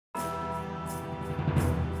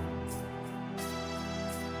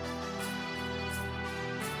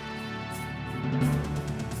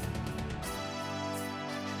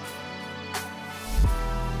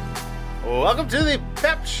Welcome to the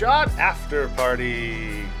Pepshot After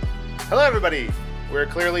Party. Hello, everybody. We're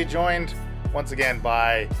clearly joined once again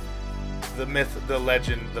by the myth, the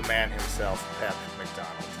legend, the man himself, Pep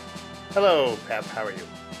McDonald. Hello, Pep. How are you?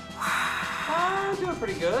 I'm doing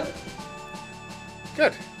pretty good.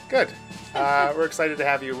 Good. We're excited to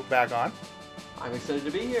have you back on. I'm excited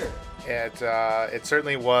to be here. It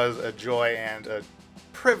certainly was a joy and a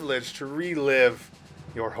privilege to relive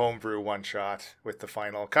your homebrew one-shot with the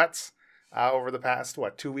final cuts over the past,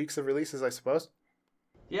 2 weeks of releases, I suppose?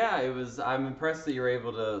 Yeah, it was. I'm impressed that you were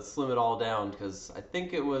able to slim it all down, because I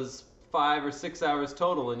think it was 5 or 6 hours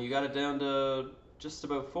total, and you got it down to just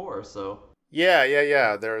about 4, so...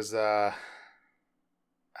 Yeah. There's, I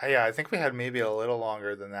think we had maybe a little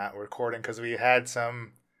longer than that recording, because we had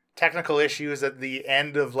some technical issues at the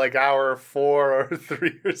end of, hour 4 or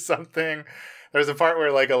 3 or something. There's a part where,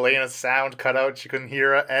 Elena's sound cut out. She couldn't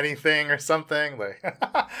hear anything or something.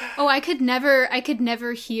 Oh, I could never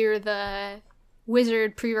hear the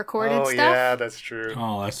wizard pre-recorded stuff. Oh, yeah, that's true.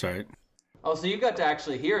 Oh, that's right. Oh, so you got to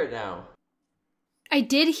actually hear it now. I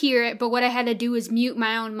did hear it, but what I had to do was mute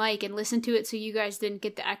my own mic and listen to it so you guys didn't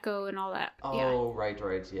get the echo and all that. Oh, yeah.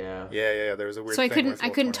 right, yeah. Yeah, there was a weird so thing. I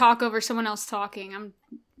couldn't talk over someone else talking.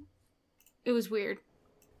 It was weird.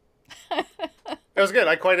 It was good.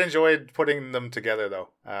 I quite enjoyed putting them together, though.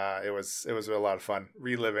 It was a lot of fun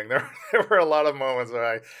reliving. There were a lot of moments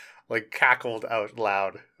where I cackled out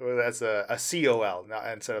loud. That's a COL, not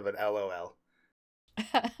instead of an LOL.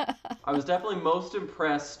 I was definitely most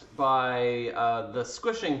impressed by the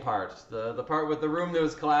squishing part, the part with the room that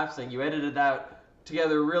was collapsing. You edited that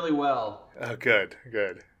together really well. Oh, good.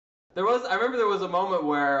 I remember there was a moment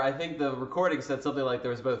where I think the recording said something like there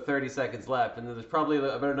was about 30 seconds left, and then there's probably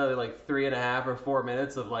about another 3.5 or 4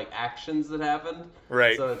 minutes of actions that happened.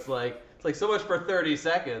 Right. So it's so much for 30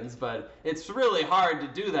 seconds, but it's really hard to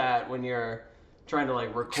do that when you're trying to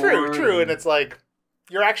record. True, and it's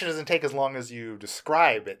your action doesn't take as long as you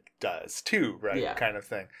describe it does, too, right? Yeah. Kind of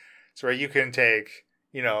thing. So you can take,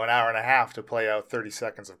 an hour and a half to play out 30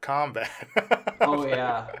 seconds of combat. Oh,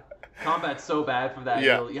 yeah. Combat's so bad for that.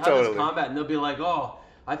 Yeah, you have totally. this combat, and they'll be like, oh,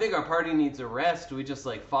 I think our party needs a rest. We just,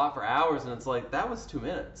 fought for hours, and it's that was 2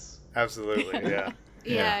 minutes. Absolutely, yeah.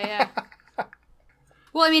 Yeah.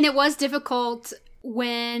 Well, I mean, it was difficult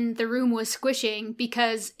when the room was squishing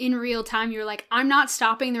because in real time you're I'm not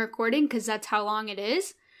stopping the recording because that's how long it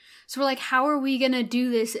is. So we're how are we going to do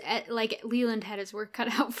this? Leland had his work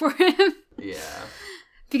cut out for him. Yeah.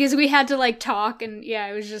 Because we had to talk and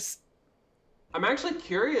it was just... I'm actually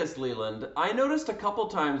curious, Leland. I noticed a couple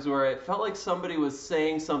times where it felt like somebody was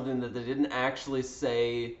saying something that they didn't actually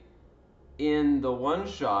say in the one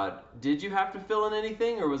shot. Did you have to fill in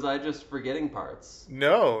anything, or was I just forgetting parts?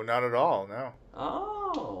 No, not at all, no.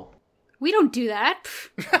 Oh. We don't do that.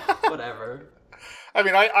 Whatever. I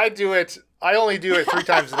mean, I do it. I only do it 3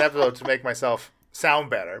 times an episode to make myself sound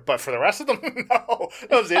better. But for the rest of them, no.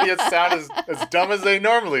 Those idiots sound as dumb as they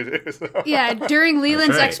normally do. So. Yeah, during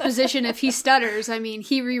Leland's exposition, if he stutters,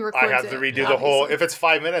 he re-records it. I have to redo the whole... If it's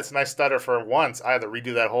 5 minutes and I stutter for once, I have to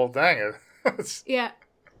redo that whole thing. Yeah.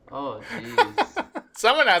 Oh, jeez.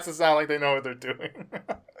 Someone has to sound like they know what they're doing.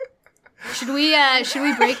 Should we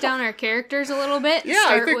break down our characters a little bit? Yeah,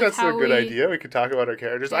 I think that's a good idea. We could talk about our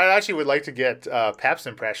characters. Yeah. I actually would like to get Pep's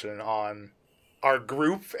impression on our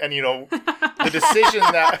group and our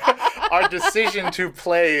decision to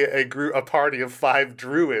play a party of 5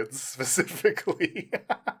 druids specifically.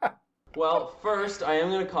 Well, first, I am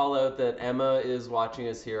going to call out that Emma is watching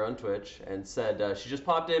us here on Twitch and said she just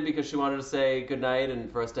popped in because she wanted to say goodnight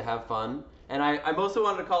and for us to have fun. And I mostly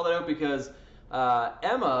wanted to call that out because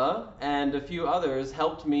Emma and a few others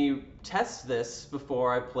helped me test this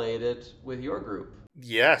before I played it with your group.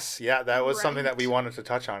 Yes, that was something that we wanted to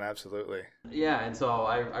touch on, absolutely. Yeah, and so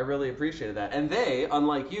I really appreciated that. And they,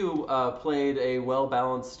 unlike you, played a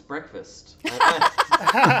well-balanced breakfast. That's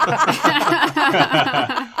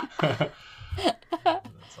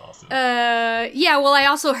awesome. Well, I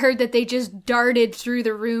also heard that they just darted through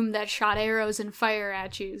the room that shot arrows and fire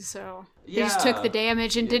at you, so they just took the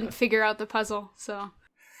damage and didn't figure out the puzzle, so...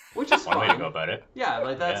 Which is one fine. way to go about it.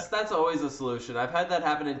 Yeah, that's always a solution. I've had that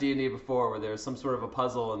happen in D&D before, where there's some sort of a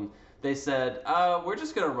puzzle, and they said, we're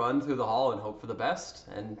just going to run through the hall and hope for the best.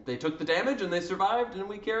 And they took the damage, and they survived, and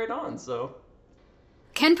we carried on, so...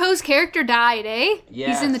 Kenpo's character died, eh?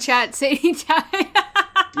 Yes. He's in the chat saying he died.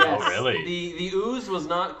 Yes. Oh, really? The ooze was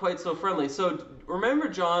not quite so friendly. So, remember,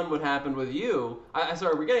 John, what happened with you?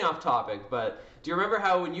 Sorry, we're getting off topic, but... Do you remember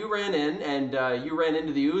how when you ran in and you ran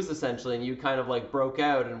into the ooze essentially and you kind of broke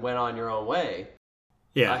out and went on your own way?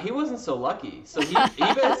 Yeah. He wasn't so lucky. So he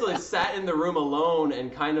basically sat in the room alone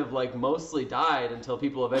and kind of like mostly died until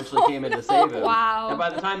people eventually came in to save him. Wow. And by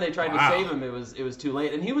the time they tried to save him, it was too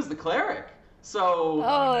late. And he was the cleric. So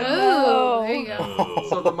Oh, there you go.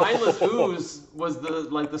 so the mindless ooze was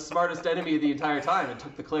the smartest enemy the entire time and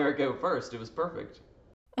took the cleric out first. It was perfect.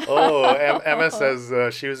 Oh, Emma says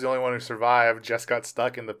she was the only one who survived. Just got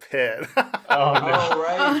stuck in the pit. Oh, no. Oh,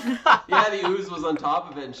 right. Yeah, the ooze was on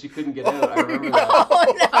top of it and she couldn't get out. I remember that.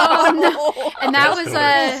 Oh no! And that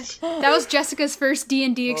That's was Jessica's first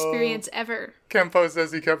D&D experience ever. Kempo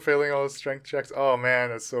says he kept failing all his strength checks. Oh man,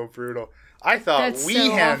 that's so brutal. I thought That's we so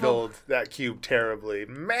awful. handled that cube terribly.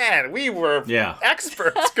 Man, we were Yeah.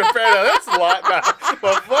 experts compared to this lot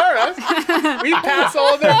before us. We passed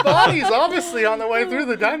all their bodies, obviously, on the way through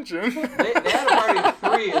the dungeon. They had a party of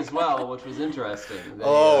 3 as well, which was interesting. They,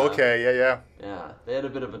 Okay, yeah. Yeah, they had a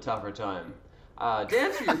bit of a tougher time. To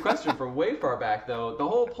answer your question from way far back, though, the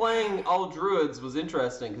whole playing all druids was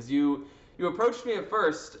interesting because you approached me at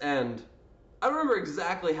first, and I don't remember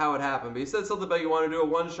exactly how it happened, but you said something about you want to do a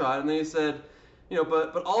one-shot, and then you said,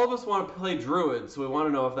 but all of us want to play druids, so we want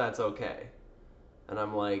to know if that's okay. And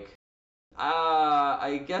I'm like,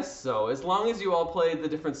 I guess so. As long as you all played the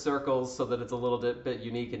different circles so that it's a little bit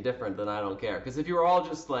unique and different, then I don't care. Because if you were all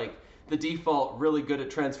just like the default really good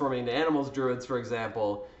at transforming into animals druids, for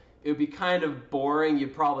example, it would be kind of boring.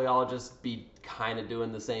 You'd probably all just be kind of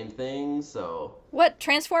doing the same thing, so... What,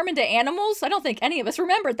 transform into animals? I don't think any of us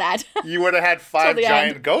remembered that. You would have had 5 the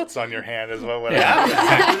giant end. goats on your hand is what would Yeah. have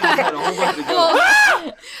happened. Had a whole bunch of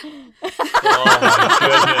goats. Oh my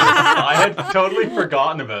goodness. I had totally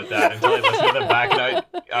forgotten about that until I listened to them back, and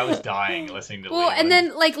I was dying listening to Well, Leland. and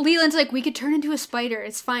then like Leland's like, we could turn into a spider.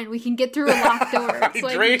 It's fine. We can get through a locked door. It's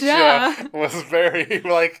like, duh. Hydratia was very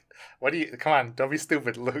like, what do you? Come on, don't be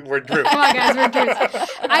stupid. Look, we're Drew. Come on, guys, we're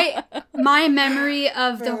druids. My memory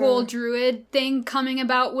of the whole druid thing coming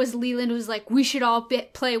about was Leland was like, we should all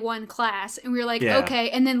play one class, and we were like, Yeah. okay.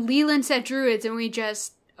 And then Leland said druids, and we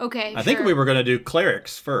just okay. I think sure. we were going to do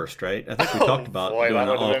clerics first, right? I think we talked about boy, doing that an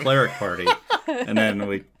would've all been- cleric party, and then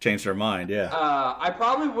we changed our mind. Yeah. I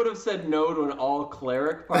probably would have said no to an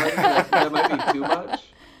all-cleric party. That might be too much.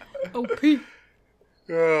 OP.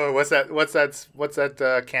 Oh, what's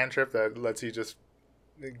that cantrip that lets you just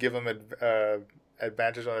give them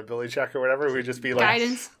advantage on a ability check or whatever? We just be like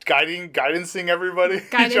Guidance. guidancing everybody,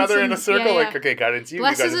 each Guidance other in a and- circle. yeah, Like, yeah. okay, guidance you.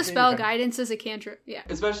 Bless is guidance a me, spell. you. Guidance is a cantrip. Yeah.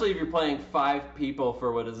 Especially if you're playing 5 people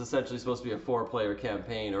for what is essentially supposed to be a 4-player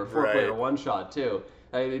campaign or a 4-player Right. one-shot too.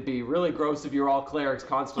 It'd be really gross if you were all clerics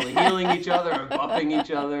constantly healing each other and buffing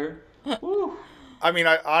each other. Woo. I mean,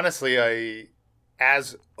 I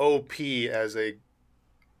as OP as a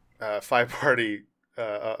 5-party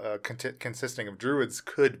consisting of druids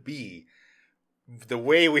could be, the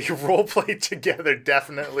way we role played together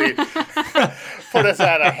definitely put us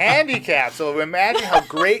at a handicap. So imagine how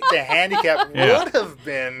great the handicap Yeah. would have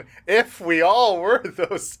been if we all were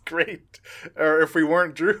those great, or if we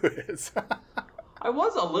weren't druids. I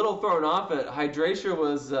was a little thrown off at Hydratia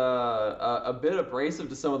was a bit abrasive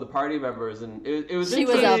to some of the party members, and it was She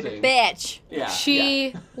was a interesting. bitch. Yeah,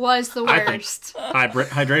 She was the I think- worst.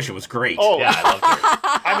 Hydration was great. Oh, Yeah, I loved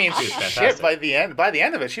her. I mean, She was shit. fantastic. By the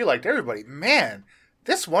end of it, she liked everybody. Man,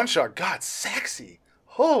 this one shot got sexy.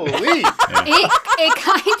 Holy! It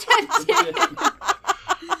kind of did.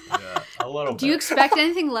 Yeah, a little Do you bit. expect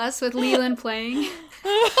anything less with Leland playing?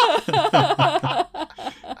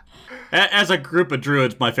 As a group of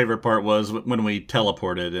druids, my favorite part was when we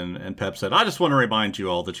teleported, and Pep said, "I just want to remind you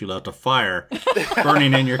all that you left a fire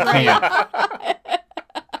burning in your camp."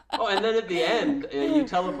 Oh, and then at the end, you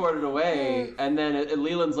teleported away, and then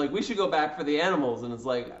Leland's like, "We should go back for the animals," and it's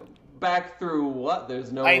like, "Back through what?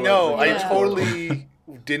 There's no." I know. I Yeah. totally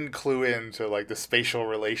didn't clue into like the spatial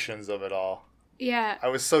relations of it all. Yeah. I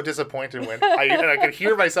was so disappointed when I could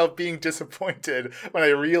hear myself being disappointed when I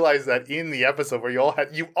realized that in the episode where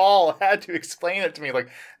you all had to explain it to me. Like,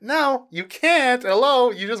 no, you can't. Hello,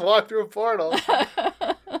 you just walked through a portal.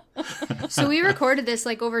 So we recorded this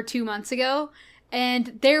like over 2 months ago,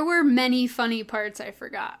 and there were many funny parts I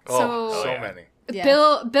forgot. So yeah. many. Yeah.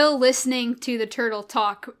 Bill listening to the turtle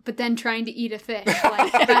talk, but then trying to eat a fish.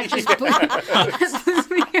 Like, that just blew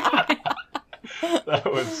me away.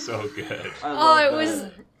 That was so good. I Oh,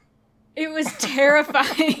 love it was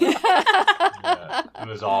terrifying. Yeah, it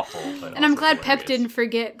was awful. But And I'm also glad Pep hilarious. didn't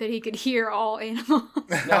forget that he could hear all animals.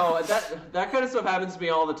 No, that kind of stuff happens to me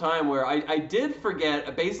all the time where I did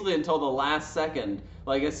forget basically until the last second.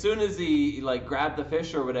 Like as soon as he like grabbed the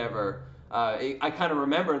fish or whatever, I kind of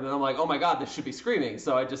remembered and I'm like, oh my god, this should be screaming.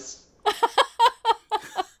 So I just...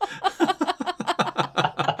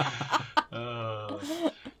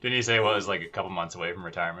 you say was like a couple months away from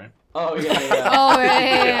retirement? Oh yeah. Oh,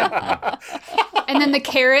 yeah. And then the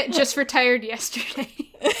carrot just retired yesterday.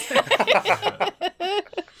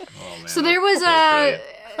 Oh, man, So there was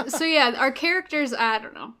that's so yeah, our characters, I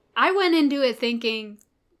don't know. I went into it thinking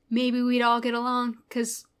maybe we'd all get along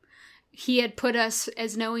because he had put us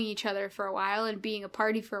as knowing each other for a while and being a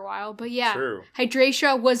party for a while. But yeah, True.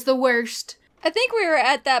 Hydratia was the worst. I think we were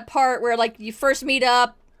at that part where, like, you first meet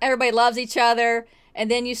up, everybody loves each other,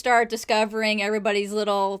 and then you start discovering everybody's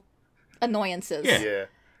little annoyances. Yeah. Yeah.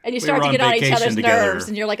 And you We start were to on get on each vacation other's together nerves,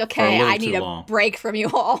 and you're like, for a okay, little I need too a long. break from you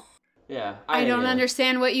all. Yeah. I don't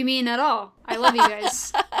understand what you mean at all. I love you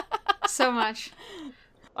guys so much.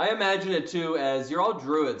 I imagine it too as you're all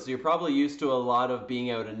druids, so you're probably used to a lot of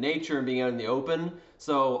being out in nature and being out in the open.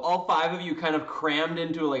 So all 5 of you kind of crammed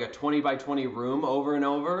into like a 20 by 20 room over and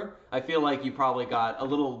over. I feel like you probably got a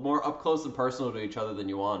little more up close and personal to each other than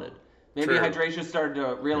you wanted. Maybe True. Hydration started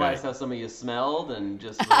to realize Right. how some of you smelled and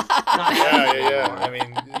just was not Yeah. I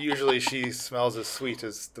mean, usually she smells as sweet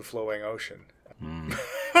as the flowing ocean.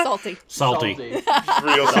 Salty. Salty. Real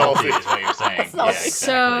Salty salty. is what you're saying. Salty. Yeah, exactly.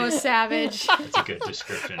 So savage. That's a good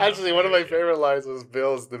description. Actually, one of my favorite lines was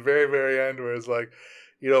Bill's, the very, very end, where it's like,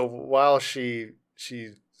 while she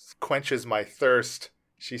quenches my thirst,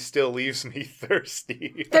 she still leaves me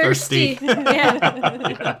thirsty. Thirsty. Thirsty.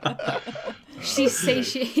 Yeah. She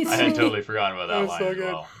satiates I had me. totally forgotten about that That was line so as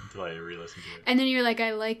good. well until I re-listened to it. And then you're like,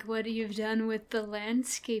 I like what you've done with the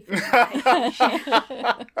landscape.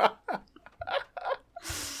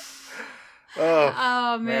 Oh,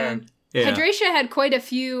 Oh, man. Yeah. Hydratia had quite a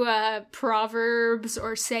few proverbs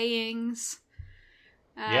or sayings.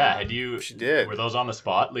 Yeah, had you? She did. Were those on the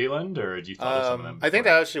spot, Leland, or did you thought of some of them? I think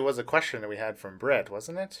before? that actually was a question that we had from Brett,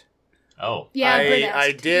 wasn't it? Oh, Yeah, Britt I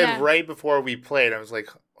asked. did Yeah. right before we played. I was like,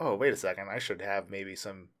 oh, wait a second. I should have maybe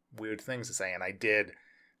some weird things to say. And I did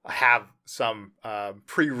have some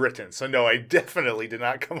pre-written. So no, I definitely did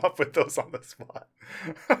not come up with those on the spot.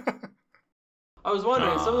 I was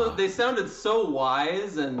wondering, some of they sounded so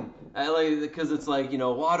wise, and I like because it's like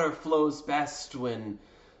water flows best when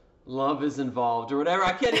love is involved or whatever.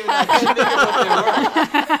 I can't even think of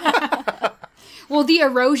what they were. Well, the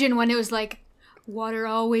erosion one, it was like, water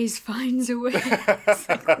always finds a way.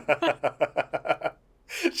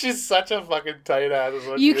 She's such a fucking tight ass. is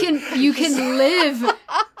what You she is. can live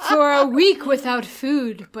for a week without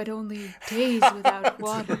food, but only days without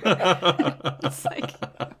water. It's like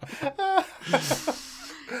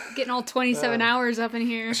getting all 27 hours up in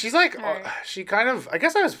here. She's like, All right. she kind of, I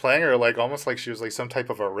guess I was playing her like almost like she was like some type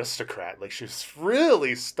of aristocrat. Like she was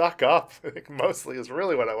really stuck up. I think mostly is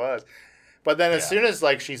really what I was. But then as soon as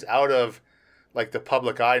like she's out of like the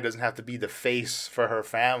public eye, doesn't have to be the face for her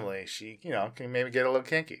family, she, can maybe get a little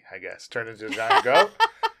kinky, I guess. Turn into a giant goat,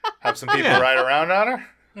 have some people ride around on her,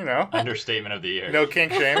 understatement of the year. No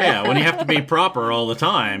kink shaming. Yeah, when you have to be proper all the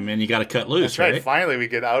time and you got to cut loose, That's right. right? Finally, we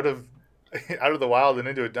get out of the wild and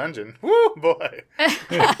into a dungeon. Woo, boy.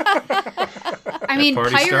 I mean,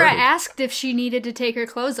 party Pyra started. asked if she needed to take her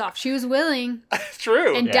clothes off. She was willing.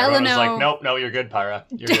 True. And Yeah, everyone was Delano. like, nope, no, you're good, Pyra.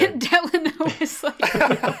 You're good. Delano was like,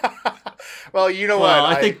 Well, you know Well,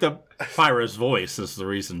 what? I think the Pyra's voice is the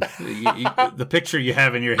reason. The picture you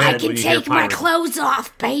have in your head when you hear Pyra's clothes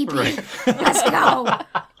off, baby. Right. Let's go.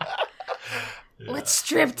 Let's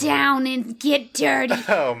strip down and get dirty.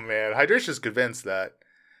 Oh man, Hydracia's convinced that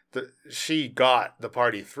she got the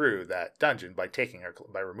party through that dungeon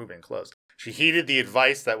by removing clothes. She heeded the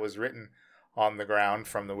advice that was written on the ground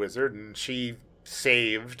from the wizard, and she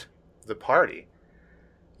saved the party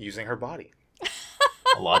using her body.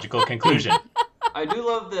 A logical conclusion. I do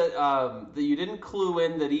love that that you didn't clue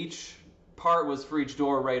in that each part was for each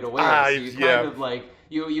door right away. Ah, so you yeah. kind of like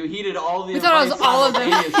you heeded all the We thought it advice was all of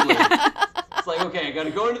them. simultaneously. It's like, okay, I got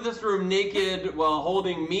to go into this room naked while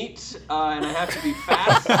holding meat, and I have to be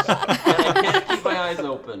fast, and I can't keep my eyes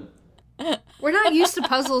open. We're not used to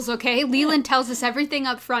puzzles, okay? Leland tells us everything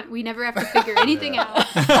up front. We never have to figure anything out.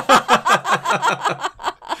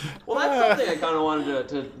 Well, that's something I kind of wanted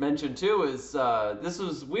to mention too. Is this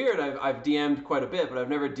was weird. I've DM'd quite a bit, but I've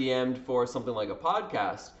never DM'd for something like a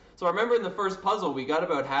podcast. So I remember in the first puzzle, we got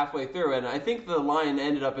about halfway through, and I think the line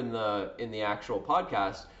ended up in the actual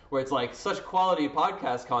podcast, where it's like such quality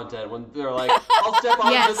podcast content when they're like, I'll step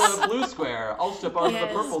onto Yes. the blue square, I'll step onto the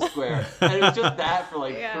Yes. purple square, and it was just that for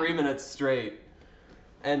like Yeah. 3 minutes straight.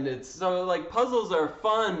 And it's so like puzzles are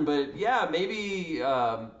fun, but yeah, maybe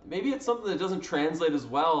it's something that doesn't translate as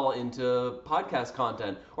well into podcast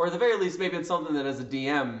content, or at the very least, maybe it's something that as a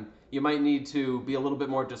DM you might need to be a little bit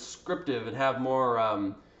more descriptive and have more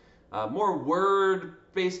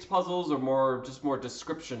word-based puzzles, or more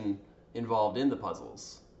description involved in the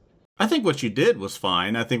puzzles. I think what you did was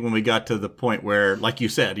fine. I think when we got to the point where, like you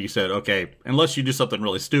said, okay, unless you do something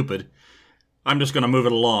really stupid, I'm just going to move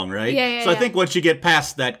it along, right? Yeah. I think once you get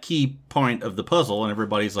past that key point of the puzzle and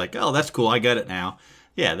everybody's like, oh, that's cool, I get it now.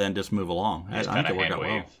 Yeah, then just move along. I think it worked out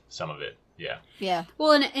well. Some of it, yeah. Yeah.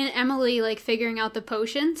 Well, and Emily, like, figuring out the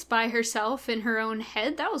potions by herself in her own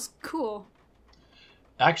head, that was cool.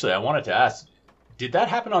 Actually, I wanted to ask, did that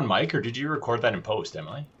happen on mic, or did you record that in post,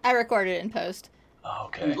 Emily? I recorded it in post. Oh,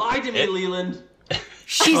 okay. You lied to me, Leland.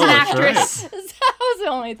 She's an actress. That was the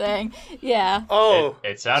only thing. Yeah. Oh,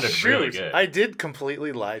 It sounded really good. I did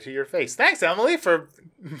completely lie to your face. Thanks, Emily, for...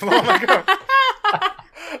 Oh, my God.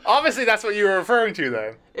 Obviously, that's what you were referring to,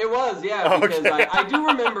 then. It was, yeah, because Okay. I do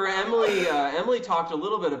remember Emily talked a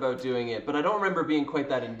little bit about doing it, but I don't remember being quite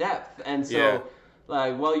that in-depth. And so, Yeah.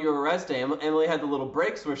 like, while you were resting, Emily had the little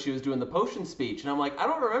breaks where she was doing the potion speech, and I'm like, I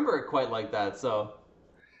don't remember it quite like that, so...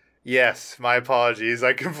 Yes, my apologies.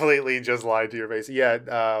 I completely just lied to your face. Yeah,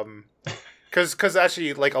 because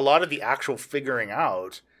actually, like, a lot of the actual figuring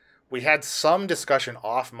out, we had some discussion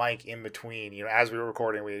off mic in between. You know, as we were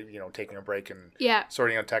recording, we taking a break and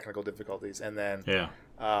sorting out technical difficulties, and then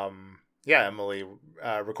Emily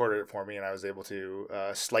recorded it for me, and I was able to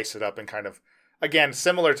slice it up and kind of, again,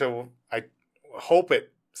 similar to, I hope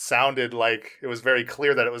it sounded like it was very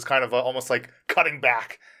clear that it was kind of almost like cutting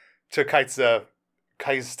back to Kaista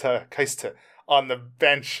on the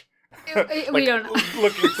bench. We don't know.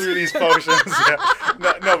 Looking through these potions.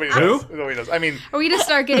 Yeah. Nobody knows. Who? Nobody knows. I mean, Are we gonna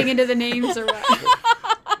start getting into the names or what?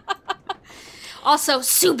 Also,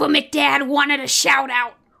 Super McDad wanted a shout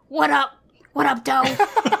out. What up? What up, Doe?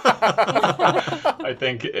 I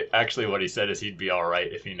think actually what he said is he'd be all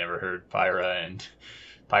right if he never heard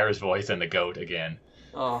Pyra's voice and the goat again.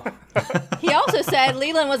 Oh. He also said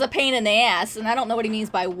Leland was a pain in the ass, and I don't know what he means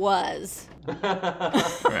by was.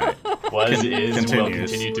 Right. Was, is, will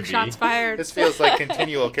Continues. continue to be. Shots fired. this feels like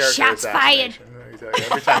continual character Shots fired. assassination. Exactly.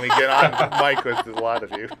 Every time we get on mic with a lot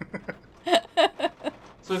of you.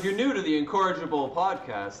 So if you're new to the Incorrigible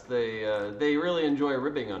podcast, they really enjoy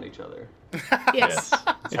ribbing on each other. Yes.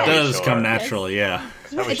 It does come naturally, yeah.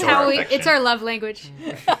 It's our love language.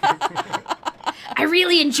 I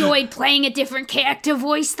really enjoyed playing a different character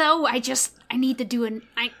voice, though. I need to do is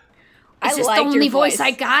this the liked your only voice voice.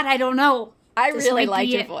 I got? I don't know. I This really might liked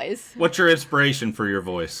be your it. voice. What's your inspiration for your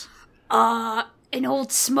voice? An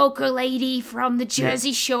old smoker lady from the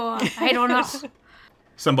Jersey Shore. I don't know.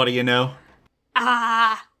 Somebody you know?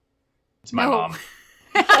 It's my No. mom.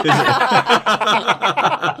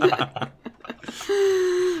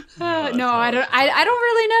 No, I don't. I don't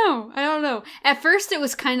really know. I don't know. At first, it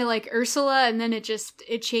was kind of like Ursula, and then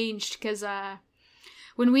it changed because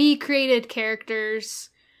when we created characters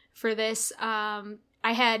for this, I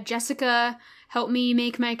had Jessica help me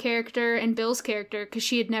make my character and Bill's character because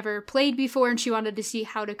she had never played before and she wanted to see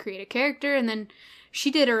how to create a character, and then she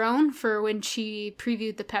did her own for when she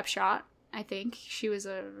previewed the Pepshot. I think she was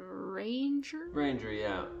a ranger. Ranger,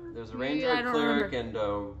 yeah. There's a ranger, Yeah, I a don't cleric, remember. and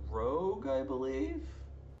a rogue, I believe.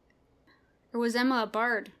 Or was Emma a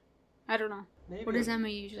bard? I don't know. Maybe What does Emma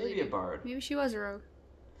usually maybe do? a bard. Maybe she was a rogue.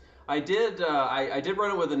 I did. I did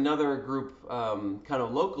run it with another group, kind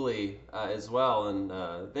of locally as well, and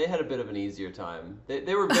they had a bit of an easier time.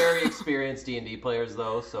 They were very experienced D&D players,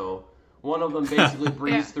 though. So one of them basically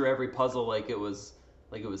breezed through every puzzle like it was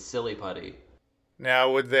silly putty.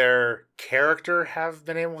 Now, would their character have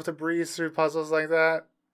been able to breeze through puzzles like that?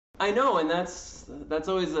 I know, and that's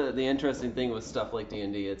always the interesting thing with stuff like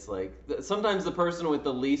D&D. It's like sometimes the person with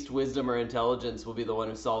the least wisdom or intelligence will be the one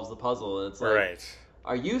who solves the puzzle, and it's like, Right.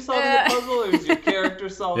 are you solving the puzzle, or is your character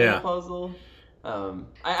solving Yeah. the puzzle?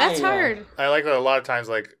 That's hard. I like that a lot of times,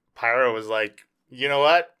 like, Pyro was like, you know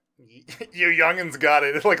what? You youngins got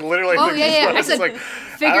it. Like, literally. Oh, yeah. I It's said, like,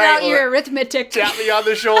 figure all right, out your arithmetic. tap me on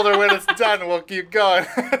the shoulder when it's done. We'll keep going.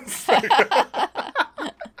 It's like-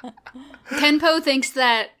 Tenpo thinks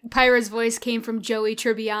that Pyra's voice came from Joey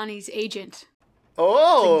Tribbiani's agent.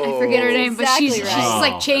 oh. I forget her name, but she's Exactly right.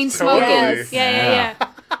 like chain That's smoking. totally- Yeah.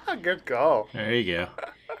 Good call. There you go.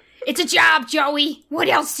 It's a job, Joey. What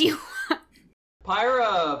else do you?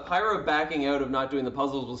 Pyra backing out of not doing the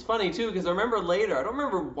puzzles was funny too, because I remember later, I don't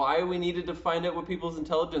remember why we needed to find out what people's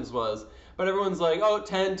intelligence was, but everyone's like, oh,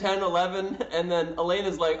 10, 11, and then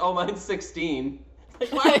Elena's like, oh, mine's 16.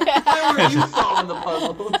 Like, why were you solving the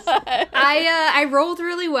puzzles? I rolled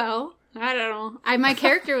really well. I don't know. My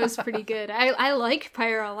character was pretty good. I like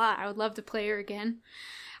Pyra a lot. I would love to play her again.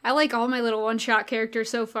 I like all my little one-shot characters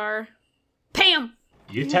so far. Pam!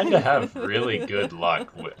 You tend to have really good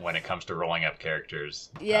luck when it comes to rolling up characters.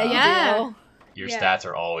 Yeah, you Yeah. do. Your stats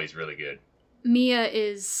are always really good. Mia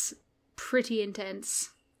is pretty intense.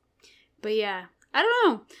 But yeah, I don't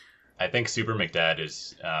know. I think Super McDad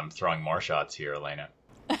is throwing more shots here, Elena.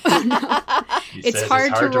 He It's says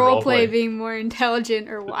hard to roleplay roleplay. being more intelligent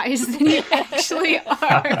or wise than you actually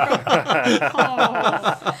are.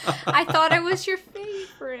 Oh, I thought I was your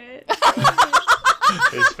favorite.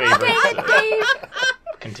 His favorite Dave.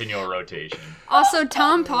 continual rotation. Also,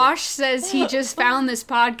 Tom Posh says he just found this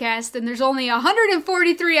podcast and there's only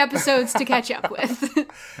 143 episodes to catch up with.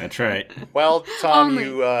 That's right. Well, Tom,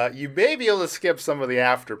 Only. you may be able to skip some of the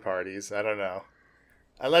after parties. I don't know,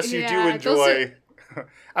 unless you do Yeah, those enjoy.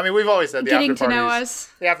 I mean, we've always said the Getting after to know parties. us.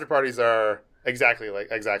 The after parties are exactly,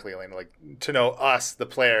 Elena, like to know us, the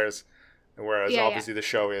players, whereas Yeah, obviously the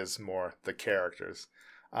show is more the characters.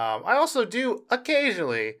 I also do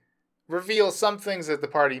occasionally reveal some things that the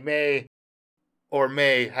party may or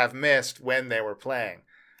may have missed when they were playing.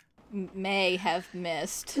 May have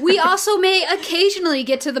missed. We also may occasionally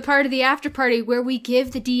get to the part of the after party where we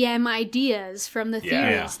give the DM ideas from the Yeah.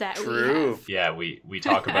 theories that we True. have. Yeah, we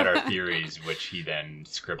talk about our theories, which he then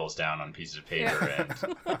scribbles down on pieces of paper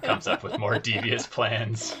and comes up with more devious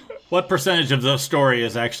plans. What percentage of the story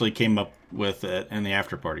is actually came up with in the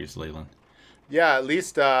after parties, Leland? Yeah, at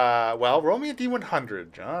least, roll me a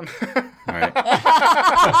D100, John. All right.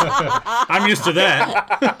 I'm used to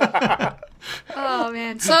that. Oh,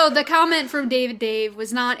 man. So the comment from David Dave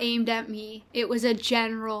was not aimed at me. It was a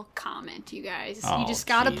general comment, you guys. Oh, You just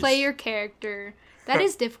gotta jeez. play your character. That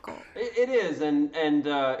is difficult. It is, and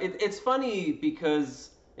it's funny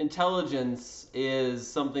because intelligence is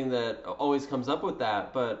something that always comes up with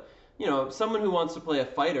that. But you know, someone who wants to play a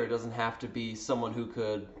fighter doesn't have to be someone who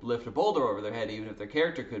could lift a boulder over their head, even if their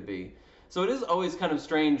character could be. So it is always kind of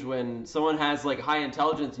strange when someone has like high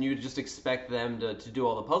intelligence and you just expect them to do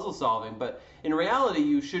all the puzzle solving. But in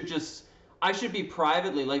reality, I should be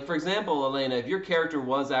privately, like for example, Elena, if your character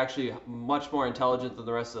was actually much more intelligent than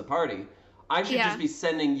the rest of the party, I should Yeah. just be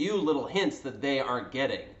sending you little hints that they aren't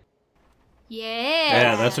getting.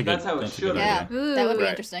 Yeah. That's a good. That's how it a good should Yeah, idea. Ooh. that would be Right.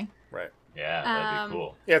 interesting. Right. Yeah, that'd be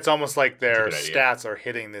cool. Yeah, it's almost like their That's a good idea. stats are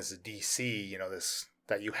hitting this DC, this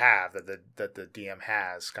that you have that the DM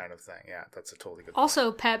has kind of thing. Yeah, that's a totally good point.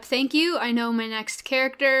 Also, Pep, thank you. I know my next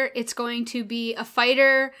character. It's going to be a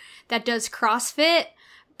fighter that does CrossFit,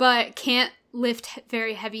 but can't lift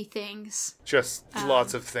very heavy things. Just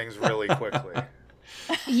lots of things really quickly.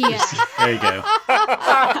 Yeah. There you go.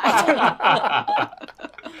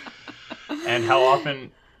 And how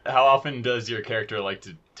often does your character like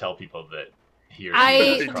to tell people that he or she I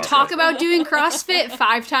does CrossFit? talk about doing CrossFit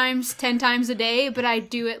 5 times, 10 times a day, but I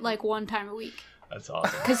do it like 1 time a week That's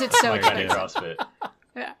awesome. because it's so My God, expensive. CrossFit.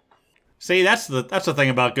 Yeah. See, that's the thing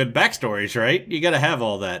about good backstories, right? You got to have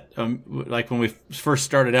all that. Like when we first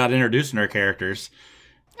started out introducing our characters,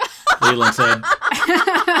 Leland said,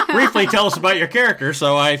 "Briefly tell us about your character."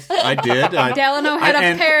 So I did. Delano had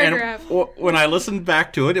a paragraph. When I listened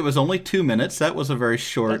back to it, it was only 2 minutes. That was a very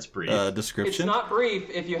short That's brief. It's description. not brief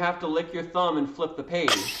if you have to lick your thumb and flip the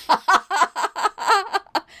page.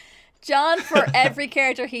 John, for every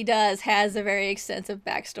character he does, has a very extensive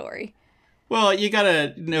backstory. Well, you got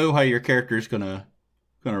to know how your character's gonna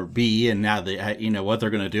be, and now what they're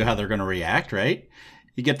gonna do, how they're gonna react, right?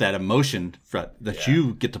 You get that emotion that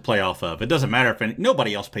you get to play off of. It doesn't matter if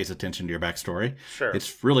nobody else pays attention to your backstory. Sure.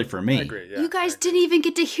 It's really for me. I agree, yeah. You guys didn't even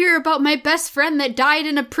get to hear about my best friend that died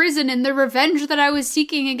in a prison and the revenge that I was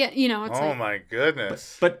seeking again. It's Oh like, my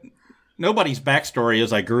goodness. But nobody's backstory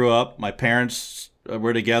is I grew up, my parents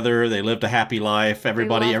were together, they lived a happy life, loved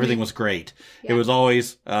everything me. was great. Yeah. It was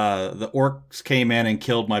always the orcs came in and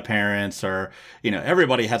killed my parents, or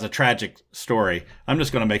everybody has a tragic story. I'm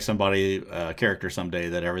just going to make somebody a character someday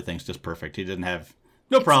that everything's just perfect. He didn't have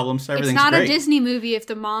no problems, everything's it's not great. a Disney movie if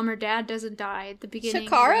the mom or dad doesn't die at the beginning.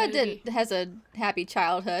 Shakara of the movie. has a happy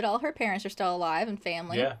childhood. All her parents are still alive and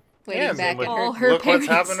family. Yeah. Waiting Yeah, back same at with- her. All her Look parents.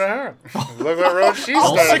 what's happened to her. Look what road she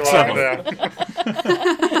All started 6 of walking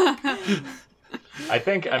down. I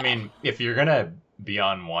think, if you're going to be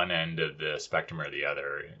on one end of the spectrum or the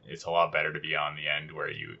other, it's a lot better to be on the end where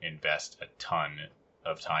you invest a ton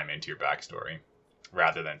of time into your backstory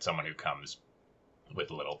rather than someone who comes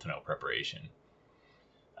with little to no preparation.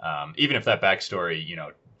 Even if that backstory,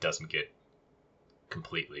 doesn't get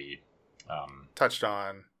completely... Touched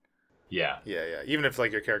on. Yeah. Yeah. Even if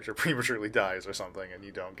your character prematurely dies or something and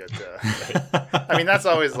you don't get to... that's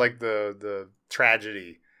always the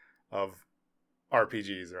tragedy of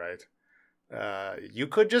RPGs, right? You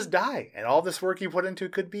could just die, and all this work you put into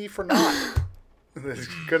it could be for naught. This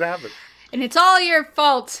could happen. And it's all your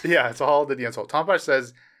fault. Yeah, it's all the DM's fault. Tom Posh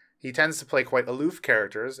says he tends to play quite aloof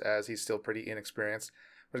characters, as he's still pretty inexperienced,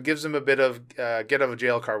 but it gives him a bit of get out of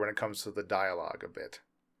jail card when it comes to the dialogue a bit.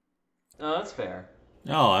 Oh, that's fair.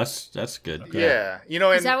 Oh, that's good. Yeah. You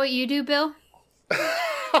know, Is that what you do, Bill?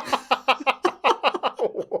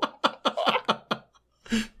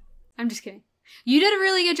 I'm just kidding. You did a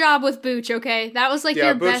really good job with Booch, okay? That was like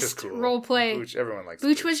your Booch is best cool. role play. Booch, everyone likes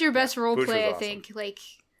Booch was your best role Booch play, was I think. Like,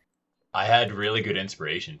 I had really good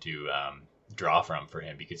inspiration to draw from for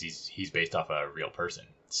him because he's based off a real person.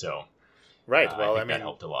 So right. Well, I think that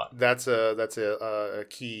helped a lot. That's a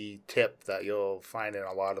key tip that you'll find in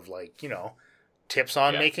a lot of like, you know, tips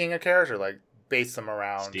on making a character, like base them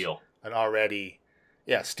around Steel. an already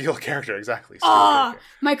Steel character, exactly. Steel character.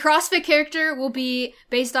 my CrossFit character will be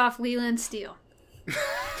based off Leland Steele.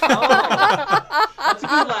 Oh, that's a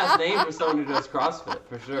good last name for someone who does CrossFit,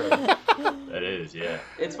 for sure. That is, yeah.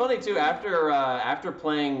 It's funny too. After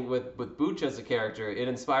playing with Booch as a character, it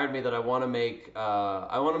inspired me that I want to make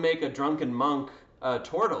a drunken monk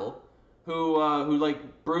turtle who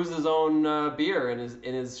like brews his own beer in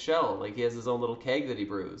his shell. Like he has his own little keg that he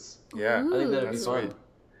brews. Yeah, Ooh, I think that'd be that's fun. sweet.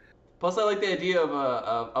 Plus, I like the idea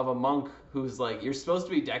of a monk who's like, you're supposed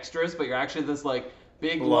to be dexterous, but you're actually this like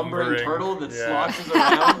big lumbering turtle that sloshes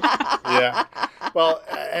around. Yeah. Well,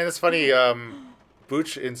 and it's funny.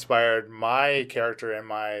 Booch inspired my character and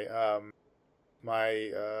my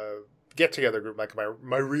get together group, like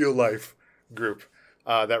my real life group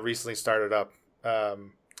that recently started up.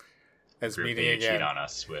 As Group meeting that you again. cheat on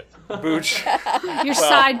us with. Booch. Your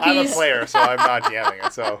side I'm a piece. player, so I'm not DMing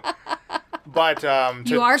it. So, but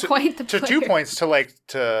You are quite the to player. 2 points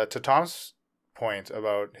to Tom's point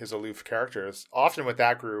about his aloof characters. Often with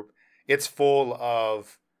that group, it's full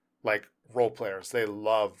of like role players. They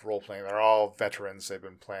love role playing. They're all veterans. They've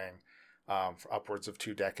been playing for upwards of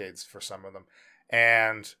 2 decades for some of them.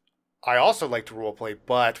 And I also like to role play,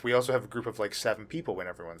 but we also have a group of like 7 people when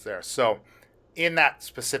everyone's there. So in that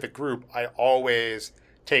specific group, I always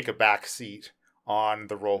take a back seat on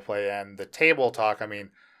the role play and the table talk. I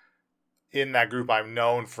mean, in that group, I'm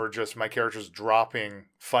known for just my characters dropping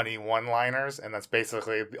funny one-liners, and that's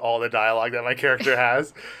basically all the dialogue that my character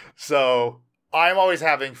has. So I'm always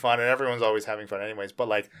having fun, and everyone's always having fun anyways. But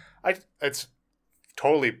like, it's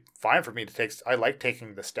totally fine for me to take. I like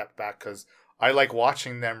taking the step back because I like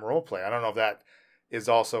watching them role play. I don't know if that is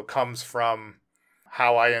also comes from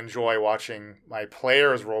how I enjoy watching my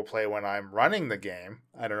players role play when I'm running the game.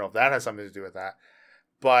 I don't know if that has something to do with that,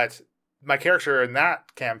 but my character in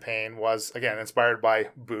that campaign was, again, inspired by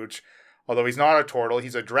Booch. Although he's not a turtle,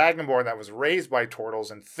 he's a dragonborn that was raised by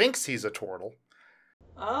turtles and thinks he's a turtle.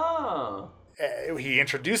 Oh. He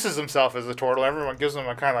introduces himself as a turtle. Everyone gives him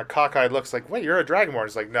a kind of cockeyed looks like, wait, you're a dragonborn.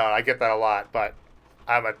 He's like, no, I get that a lot, but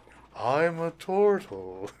I'm a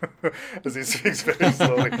turtle. As he speaks very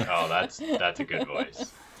slowly. Oh, that's a good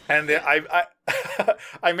voice. And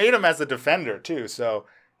I made him as a defender, too. So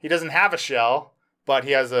he doesn't have a shell, but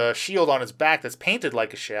he has a shield on his back that's painted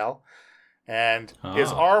like a shell. And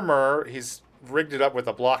his armor, he's rigged it up with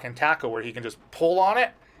a block and tackle where he can just pull on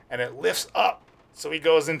it, and it lifts up. So he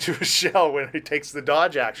goes into a shell when he takes the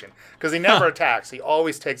dodge action. Because he never attacks. He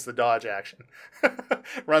always takes the dodge action.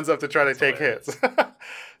 Runs up to try to take hits.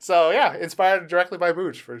 So, yeah, inspired directly by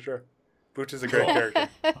Booch, for sure. Booch is a great character.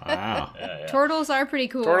 Wow. Yeah. Turtles are pretty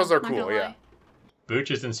cool. Turtles are not cool, gonna yeah. lie.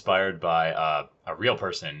 Booch is inspired by a real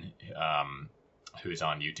person who's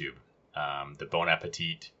on YouTube. The Bon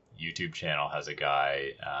Appetit YouTube channel has a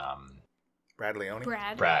guy, Brad Leone?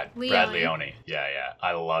 Brad Leone. Yeah.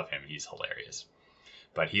 I love him. He's hilarious.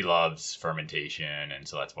 But he loves fermentation, and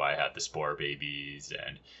so that's why I had the spore babies.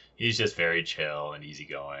 And he's just very chill and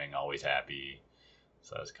easygoing, always happy.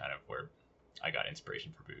 So that's kind of where I got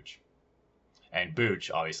inspiration for Booch. And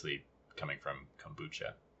Booch, obviously, coming from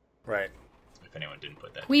kombucha. Right. If anyone didn't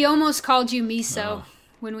put that. We almost called you Miso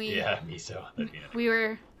when we miso. That'd be nice. we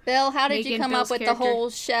were. Bill, how did you Making come Bill's up with character. the whole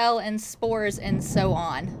shell and spores and so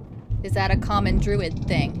on? Is that a common druid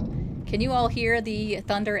thing? Can you all hear the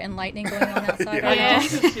thunder and lightning going on outside right Yeah. now?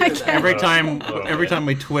 Just hear that. Every time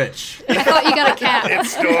we twitch. I thought you got a cat.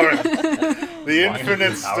 It's Storm. The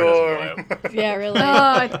infinite storm. Yeah, really.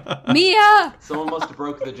 Oh, Mia! Someone must have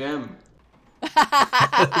broke the gem.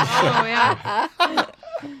 Oh yeah.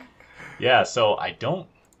 Yeah, so I don't.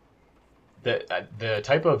 The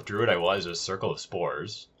type of druid I was Circle of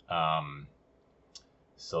Spores.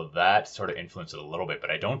 So that sort of influenced it a little bit,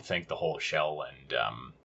 but I don't think the whole shell and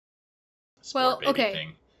spore baby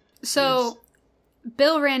thing. So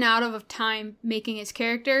Bill ran out of time making his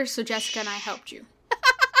character, so Jessica and I helped you.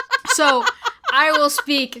 So I will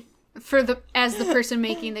speak as the person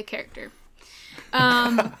making the character.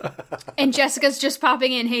 And Jessica's just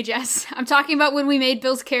popping in. Hey, Jess. I'm talking about when we made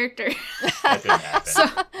Bill's character. That didn't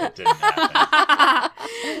happen. That didn't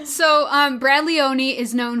happen. So Brad Leone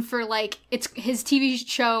is known for, like, it's his TV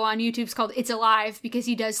show on YouTube's called It's Alive, because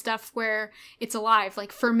he does stuff where it's alive,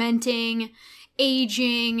 like fermenting,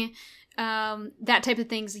 aging, that type of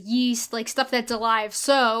things, yeast, like stuff that's alive.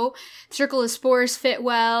 So Circle of Spores fit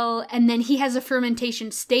well. And then he has a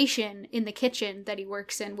fermentation station in the kitchen that he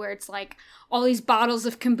works in, where it's like all these bottles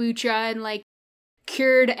of kombucha and like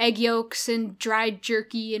cured egg yolks and dried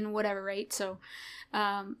jerky and whatever, right? So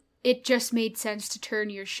it just made sense to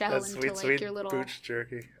turn your shell That's into sweet your little booch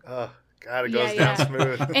jerky. Oh God, it goes down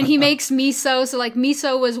smooth. And he makes miso, so like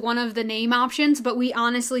miso was one of the name options, but we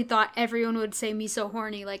honestly thought everyone would say miso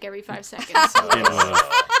horny like every 5 seconds. So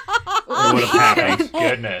It would have happened.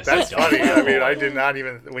 Goodness. That's funny. I mean, I did not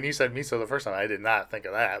even, when you said miso the first time, I did not think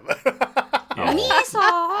of that. Yeah. Miso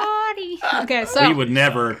horny. Okay, so We would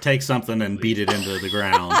never take something and beat it into the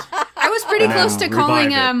ground. I was pretty And close to revive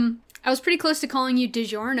calling it. I was pretty close to calling you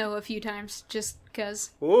DiGiorno a few times, just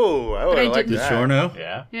because. Ooh, I would I have liked didn't. that. DiGiorno?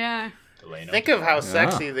 Yeah. Yeah. Delano. Think of how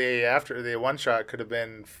sexy after the one shot could have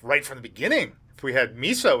been right from the beginning if we had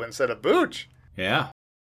miso instead of booch. Yeah.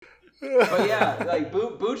 But yeah, like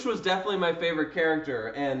Booch was definitely my favorite character,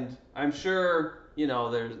 and I'm sure, you know,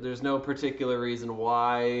 there's no particular reason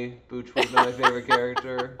why Booch was my favorite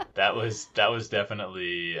character. That was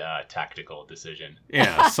definitely a tactical decision.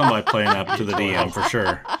 Yeah, somebody playing up to the DM for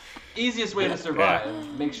sure. Easiest way to survive.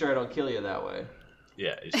 Make sure I don't kill you that way.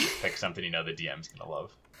 Yeah, it's just pick something you know the DM's gonna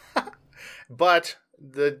love. But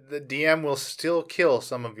the DM will still kill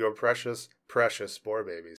some of your precious spore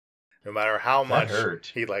babies, no matter how much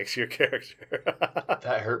hurt. he likes your character.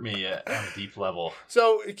 That hurt me on a deep level.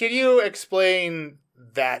 So, can you explain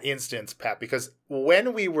that instance, Pep? Because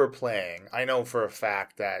when we were playing, I know for a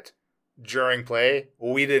fact that during play,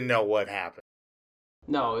 we didn't know what happened.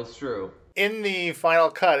 No, it's true. In the final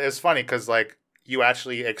cut, it's funny because, like, you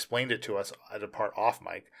actually explained it to us at a part off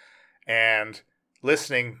mic, and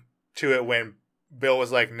listening to it when Bill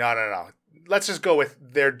was like, no, let's just go with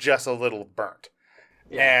they're just a little burnt.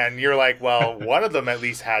 Yeah. And you're like, well, one of them at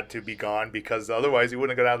least had to be gone because otherwise he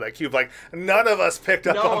wouldn't have got out of that cube. Like, none of us picked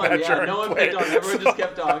up on that during no one play. picked on. Everyone just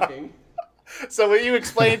kept talking. So will you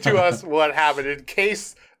explain to us what happened in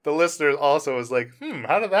case the listener also was like,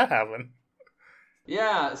 how did that happen?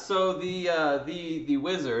 Yeah, so the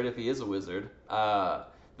wizard, if he is a wizard,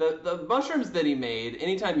 the mushrooms that he made,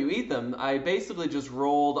 anytime you eat them, I basically just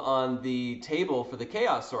rolled on the table for the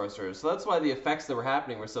Chaos Sorcerers. So that's why the effects that were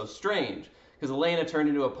happening were so strange. Because Elena turned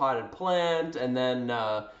into a potted plant, and then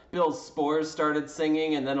Bill's spores started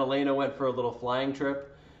singing, and then Elena went for a little flying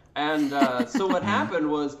trip. And so what happened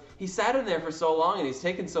was he sat in there for so long, and he's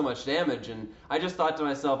taken so much damage, and I just thought to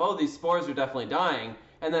myself, oh, these spores are definitely dying.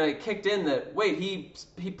 And then it kicked in that, wait,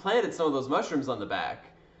 he planted some of those mushrooms on the back.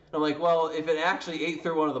 And I'm like, well, if it actually ate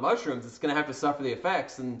through one of the mushrooms, it's going to have to suffer the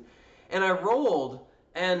effects. And I rolled,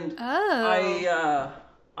 and I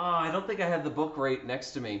don't think I had the book right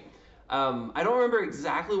next to me. I don't remember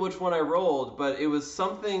exactly which one I rolled, but it was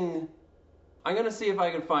something... I'm going to see if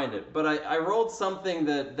I can find it. But I rolled something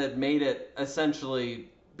that made it essentially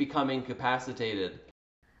become incapacitated.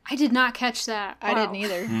 I did not catch that. I Wow. didn't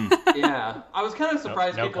either. Yeah, I was kind of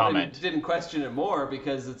surprised No people comment. didn't question it more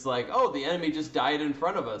because it's like, oh, the enemy just died in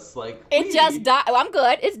front of us. Like It just died. Oh, I'm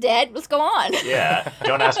good. It's dead. Let's go on. Yeah,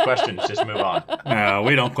 don't ask questions, just move on. No,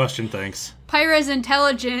 we don't question things. Pyra's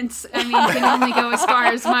intelligence, I mean, can only go as far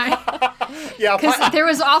as my... Yeah, Because there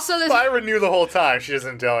was also this... Pyra knew the whole time. She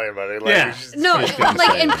doesn't tell anybody. Like, Yeah. she's- No, Just couldn't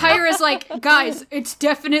like, say and it. Pyra's like, guys, it's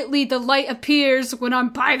definitely the light appears when I'm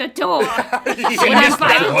by the door. When Yeah. I'm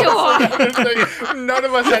by the door. None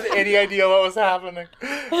of us had any idea what was happening.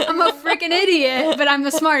 I'm a freaking idiot, but I'm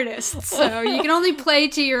the smartest. So you can only play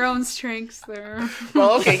to your own strengths there.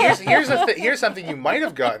 Well, okay, here's something you might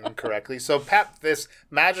have gotten correctly. So, Pep, this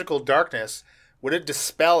magical darkness, would it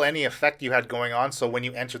dispel any effect you had going on so when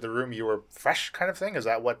you entered the room you were fresh kind of thing? Is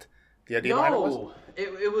that what the idea behind it was? no,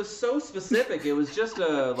 it was so specific. It was just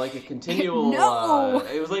a continual. No.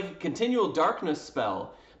 It was like a continual darkness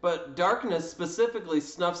spell. But darkness specifically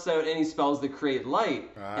snuffs out any spells that create light.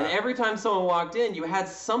 And every time someone walked in, you had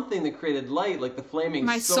something that created light, like the flaming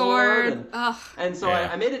My sword. sword. Ugh. And so Yeah.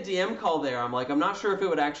 I made a DM call there. I'm like, I'm not sure if it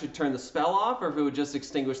would actually turn the spell off or if it would just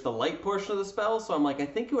extinguish the light portion of the spell. So I'm like, I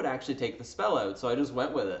think it would actually take the spell out. So I just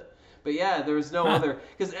went with it. But yeah, there was no other...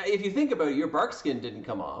 Because if you think about it, your bark skin didn't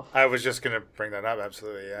come off. I was just going to bring that up,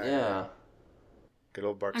 absolutely, yeah. Yeah. Good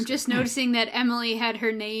old bark I'm skin. just noticing that Emily had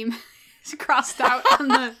her name crossed out on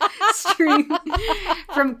the stream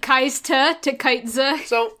from Kaista to Kaitza.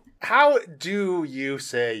 So, how do you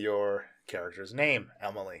say your character's name,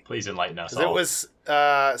 Emily? Please enlighten us 'Cause all. it was,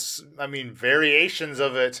 variations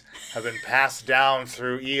of it have been passed down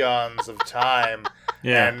through eons of time.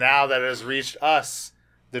 Yeah. And now that it has reached us,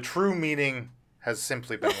 the true meaning has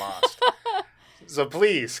simply been lost. So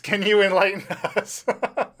please, can you enlighten us?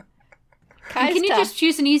 Can you just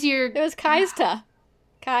choose an easier... It was Kaista.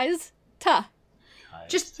 Kaista.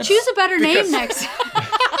 Just choose a better name Because- next time.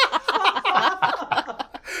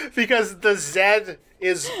 Because the Z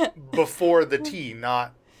is before the T,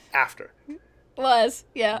 not after. Was,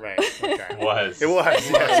 yeah. Right. Okay. Was. It was.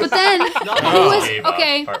 Yes. But then, Not who wrong. was... Gave up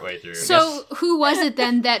Okay, partway through. so who was it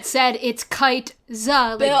then that said it's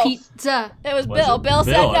kite-za, Bill. like pizza? It was Was Bill. it? Bill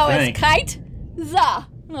said, Bill, no, I it's think. kite za.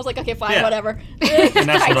 And I was like, okay, fine, Yeah. whatever. And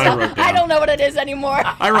that's what I wrote down. I don't know what it is anymore.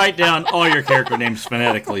 I write down all your character names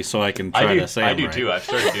phonetically so I can try to say I them do right. too. I've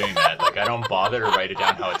started doing that. Like, I don't bother to write it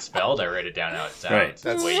down how it's spelled. I write it down how it sounds. Right. It's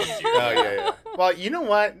That's way easier. Oh, yeah. Well, you know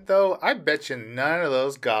what, though? I bet you none of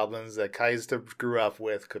those goblins that Kaista grew up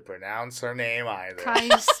with could pronounce her name either.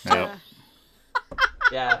 Kaista. Yep.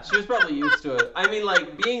 Yeah, she was probably used to it. I mean,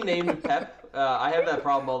 like, being named Pep, I have that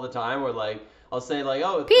problem all the time where, like, I'll say, like,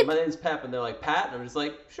 oh, Peep. my name's Pep, and they're like, Pat, and I'm just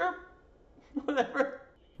like, sure, whatever.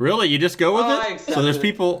 Really? You just go with Oh, I it? accept So there's it.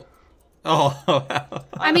 people... Oh,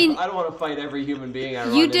 I mean, I don't want to fight every human being I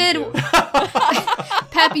you run did- into.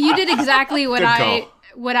 Pep, you did exactly what Good I call.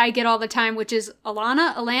 what I get all the time, which is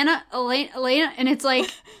Alana, Elena, and it's like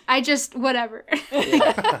I just whatever.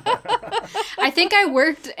 I think I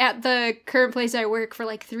worked at the current place I work for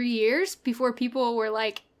like 3 years before people were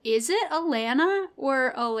like, "Is it Alana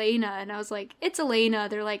or Elena?" And I was like, "It's Elena."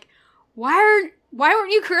 They're like, why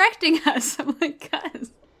weren't you correcting us?" I'm like,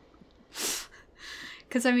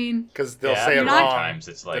 because I mean, Because they'll Yeah, say it You're not- wrong Sometimes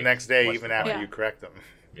it's like, the next day, what's even the after point? you correct them.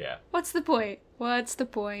 Yeah. what's the point? What's the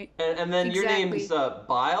point? And then your Exactly. name's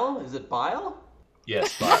Bile? Is it Bile?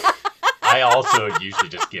 Yes, but I also usually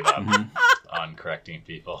just give up on correcting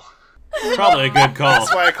people. probably a good call.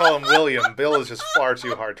 That's why I call him William. Bill is just far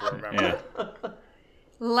too hard to remember. Yeah.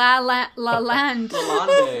 La Land,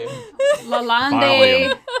 Lalande.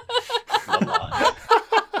 Lalande.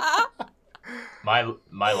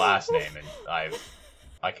 My last name, and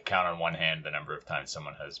I could count on one hand the number of times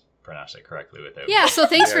someone has pronounced it correctly without. Yeah, so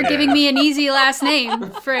thanks for Yeah. giving me an easy last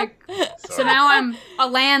name, frick. So Sorry. now I'm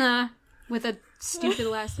Alana with a stupid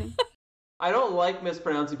last name. I don't like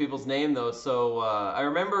mispronouncing people's name though, so I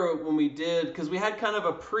remember when we did, because we had kind of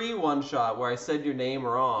a pre-one shot where I said your name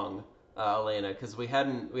wrong, Elena, because we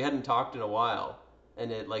hadn't talked in a while,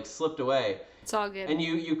 and it like slipped away. It's all good. And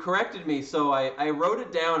you corrected me, so I wrote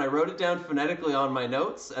it down. I wrote it down phonetically on my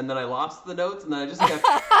notes, and then I lost the notes, and then I just kept.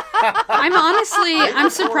 I'm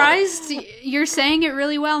surprised you're saying it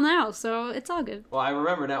really well now, so it's all good. Well, I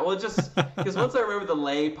remember now. Well, just because once I remember the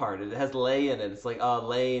lay part, it has lay in it. It's like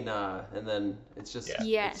Lena, and then it's just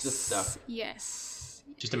Yeah. it's just stuff. Yes.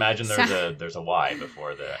 Just imagine there's a Y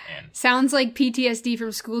before the N. Sounds like PTSD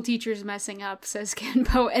from school teachers messing up, says Ken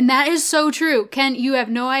Poe. And that is so true. Ken, you have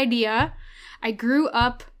no idea. I grew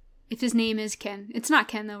up, if his name is Ken. It's not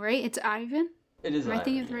Ken though, right? It's Ivan? It is. Am I Ivan,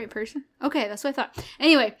 thinking of the yeah. right person? Okay, that's what I thought.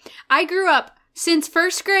 Anyway, I grew up since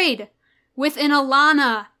first grade with an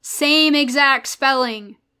Alana, same exact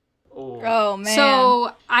spelling. Oh, man.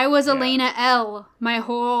 So I was Yeah. Elena L my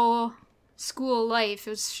whole school life.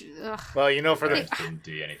 It was, ugh. Well, you know, for the Didn't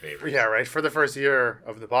do you any favors. yeah, right. For the first year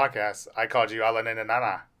of the podcast, I called you Alanina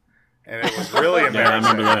Nana, and it was really Yeah, I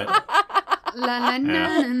embarrassing. remember that. La, la, na,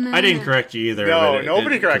 Yeah. na, na, I didn't na. correct you either. No, but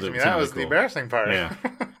nobody it- corrected 'cause me. it That sounded was the cool. embarrassing part. Yeah.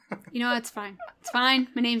 You know, it's fine. It's fine.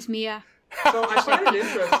 My name's Mia. So I find it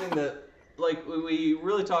interesting that, like, we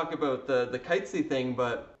really talk about the kitesy thing,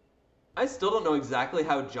 but I still don't know exactly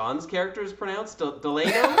how John's character is pronounced.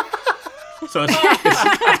 Delano? So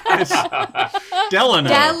it's Delano.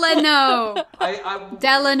 Delano.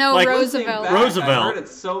 Delano Like- Roosevelt. I Roosevelt. heard it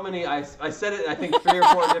so many. I said it, I think, 3 or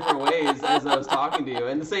 4 different ways as I was talking to you.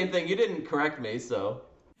 And the same thing, you didn't correct me, so.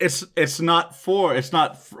 It's not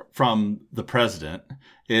from the president.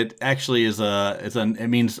 It actually is it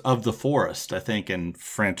means of the forest, I think, in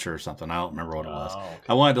French or something. I don't remember what it was. Oh, okay.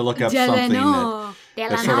 I wanted to look up something Delano.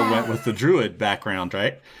 that sort of went with the druid background,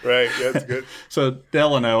 right? Right, that's good. So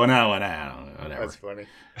Delano and I don't know, whatever. That's funny.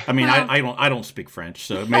 I mean, Well- I don't speak French,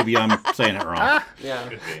 so maybe I'm saying it wrong. Yeah.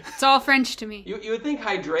 Could be. It's all French to me. You would think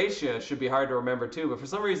hydratia should be hard to remember too, but for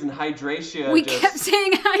some reason hydratia We just... kept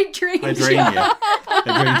saying hydrangea.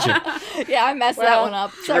 Hydrangea. Yeah, I messed that one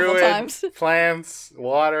up several Druid, times. plants,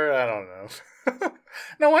 water, I don't know.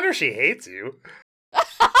 No wonder she hates you.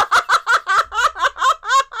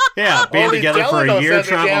 Yeah, being Only together for Delano a year, said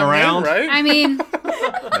the damn traveling name, around. right? I mean,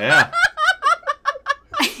 Yeah.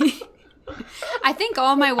 I think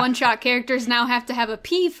all my one-shot characters now have to have a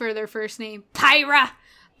P for their first name. Pyra,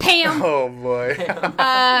 Pam. Oh boy.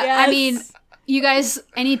 I mean, you guys,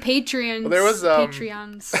 any Patreons? Well, there was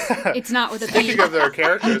Patreons. It's not with a P. Speaking of their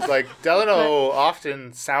characters, like Delano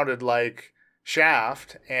often sounded like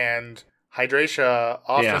Shaft, and Hydratia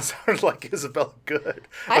often sounded like Isabella Good.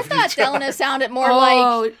 I thought Delano sounded more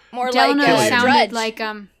Delano like sounded Drudge. like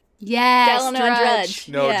yes, Delano Drudge. and Drudge.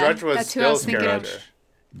 No, Yeah. Drudge was That's who I was Bill's thinking of. character.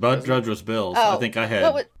 But Drudge was Bill's. Oh, I think I had.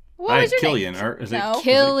 what I was had your Killian. name? Or is No. it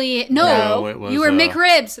Killian. No, No, it was, you were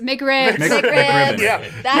McRibs. McRibs. McRibbon. Yeah,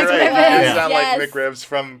 That's you're what right. it was. It sounded Yes. like McRibs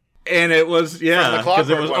from And it was the because Clockwork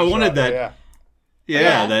it was. I One wanted shot, that. Yeah.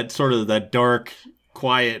 Yeah, that sort of that dark,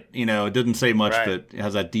 quiet. It didn't say much, Right. but it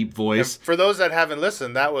has that deep And voice. for those that haven't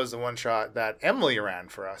listened, that was the one shot that Emily ran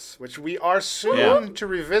for us, which we are soon to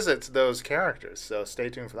revisit those characters. So stay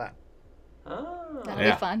tuned for that. Oh. That'll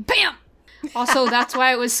Yeah. be fun. Bam. Also, that's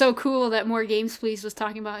why it was so cool that More Games Please was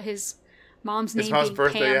talking about his mom's name. His mom's being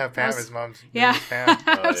birthday, Pam. yeah, Pam. I was- His mom's name Yeah, is Pam.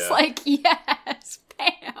 I was like, yes,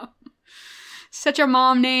 Pam. Such a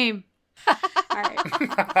mom name. All right,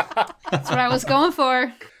 that's what I was going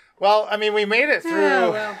for. Well, I mean, we made it through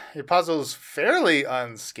well. your puzzles fairly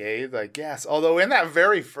unscathed, I guess. Although in that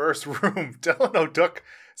very first room, Delano took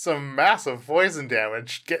some massive poison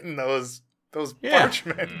damage getting those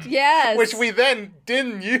parchment, Yes. which we then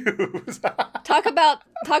didn't use. talk about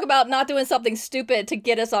not doing something stupid to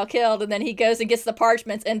get us all killed, and then he goes and gets the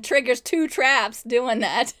parchments and triggers 2 traps doing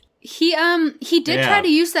that. He did Yeah. try to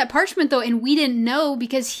use that parchment though, and we didn't know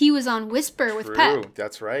because he was on Whisper with True, Pep.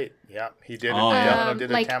 that's right. Yeah, he did. Oh, yeah. Delano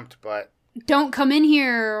did Like, attempt, but Don't come in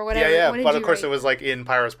here or whatever. yeah. What did But you of course, write? it was like in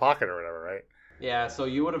Pyro's pocket or whatever, right? Yeah, so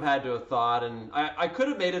you would have had to have thought, and I could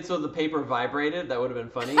have made it so the paper vibrated. That would have been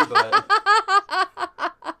funny, but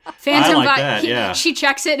Phantom I like that, yeah. She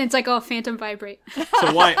checks it and it's like, oh, Phantom vibrate.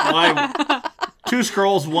 So why 2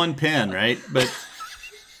 scrolls, 1 pen, right? But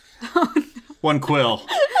 1 quill.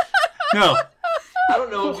 No, I don't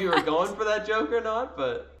know if you were going for that joke or not,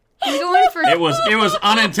 but I'm going for it was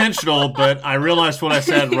unintentional, but I realized what I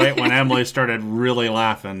said right when Emily started really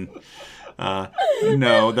laughing.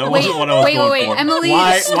 No, that wasn't what I was going for. Emily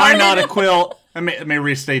why started- not a quill? Let me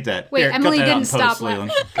restate that. Wait, Here, Emily cut that didn't out in post, stop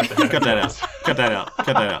Leland. Cut that out. Cut that out. Cut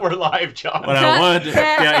that out. We're live, John. What I wanted.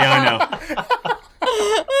 Yeah, I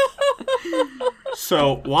know.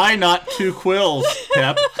 So why not 2 quills,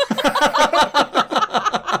 Pep?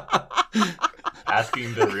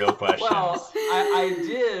 Asking the real questions. well, I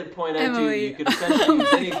did point out to you that Emily. you could essentially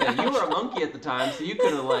use anything. You were a monkey at the time, so you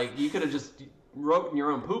could have just wrote in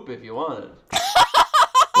your own poop if you wanted.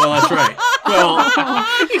 Well, that's right. Well,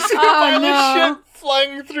 You see the Oh, pile of no. shit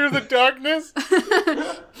flying through the darkness with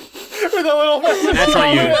a little message that's how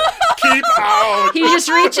on you. it. Keep out. He just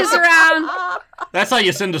reaches around. That's how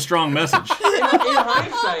you send a strong message. In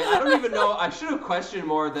hindsight, I don't even know. I should have questioned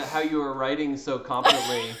more that how you were writing so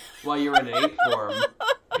competently while you were in an 8 form.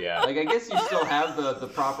 Yeah. Like, I guess you still have the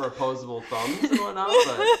proper opposable thumbs and whatnot,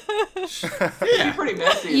 but it'd be pretty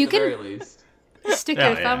messy You at the can- very least. Stick Yeah,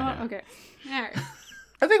 your thumb yeah, up. yeah. Okay. All right.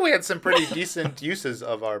 I think we had some pretty decent uses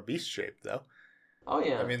of our beast shape, though. Oh,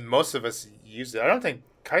 yeah. I mean, most of us used it. I don't think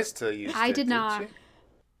Kaista used it. I did not. she?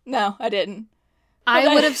 No, I didn't.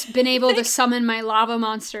 I would have been able to summon my lava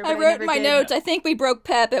monster. But I I wrote never in my did. notes, I think we broke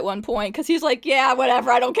Pep at one point, because he's like, yeah,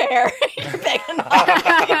 whatever, I don't care. You're big enough.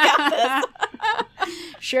 You got this.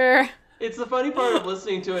 Sure. It's the funny part of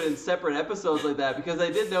listening to it in separate episodes like that, because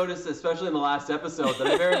I did notice, especially in the last episode, that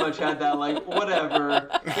I very much had that, like, whatever,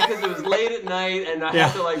 because it was late at night, and I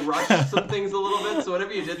had to, like, rush some things a little bit, so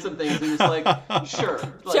whenever you did some things, it was like, sure.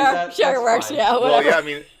 Like, Sure, that's works, fine. yeah, Well, whatever. yeah, I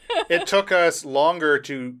mean, it took us longer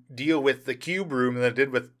to deal with the cube room than it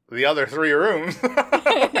did with the other 3 rooms.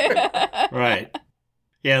 Right.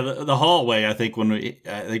 Yeah, the hallway. I think when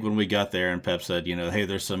we got there and Pep said, hey,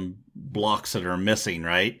 there's some blocks that are missing,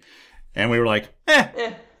 right? And we were like,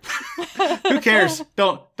 Eh. who cares?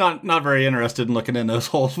 Not very interested in looking in those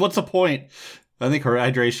holes. What's the point? I think her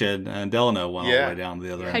hydration and Delano went all Yeah. the way down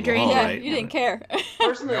the other end of the Hydration. hall, Yeah, right? you didn't care.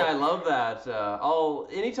 Personally, I love that.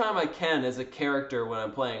 Anytime I can as a character when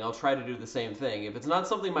I'm playing, I'll try to do the same thing. If it's not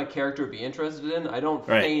something my character would be interested in, I don't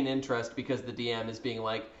Right. feign interest because the DM is being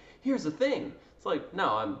like, here's the thing. It's like,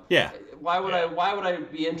 no, Yeah. Why would I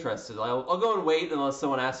be interested? I'll go and wait unless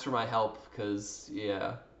someone asks for my help, because,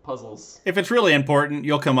 yeah, puzzles. If it's really important,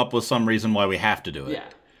 you'll come up with some reason why we have to do it. Yeah.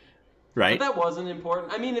 Right? But that wasn't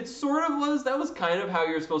important. I mean, it sort of was. That was kind of how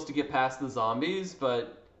you're supposed to get past the zombies,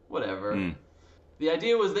 but whatever. The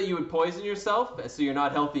idea was that you would poison yourself, so you're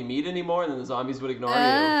not healthy meat anymore, and then the zombies would ignore you.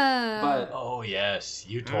 But Oh, yes.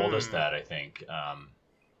 You told us that, I think.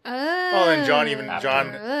 Well, and John After.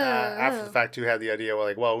 after the fact too had the idea.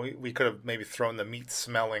 We could have maybe thrown the meat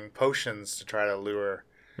smelling potions to try to lure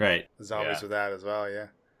Right. the zombies Yeah. with that as well. Yeah,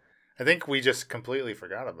 I think we just completely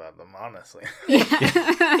forgot about them. Honestly,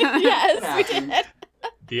 Yes, we did.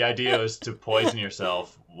 The idea is to poison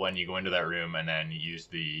yourself when you go into that room and then use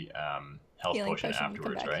the health Healing potion potion to come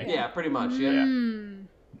afterwards, back, right? Yeah, pretty much. Yeah. Hmm.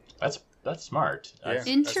 That's smart. That's,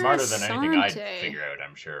 Yeah. that's smarter than anything I'd Interessante. figure out,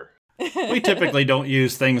 I'm sure. We typically don't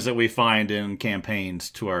use things that we find in campaigns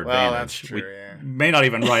to our Well, advantage. that's true, We yeah. may not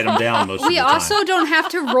even write them down most of We the time. also don't have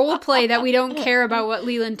to role play that we don't care about what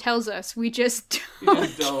Leland tells us. We just You don't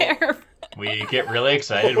just don't. care. We get really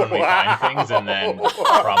excited when we Wow. find things and then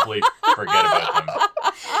promptly forget about them.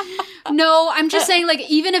 No, I'm just saying, like,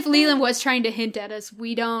 even if Leland was trying to hint at us,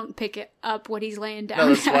 we don't pick it up what he's laying down. no,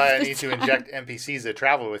 that's why I half the need to time. inject NPCs that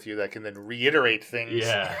travel with you that can then reiterate things.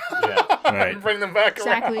 Yeah, yeah. Right. and bring them back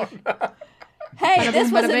Exactly. around. Hey, Bada this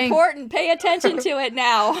boom, was bada bing. important. Pay attention to it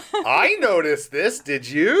now. I noticed this. Did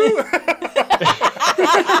you? Now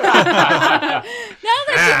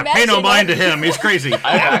that you Pay no mention mind it, to him. He's crazy. I've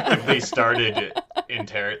actively started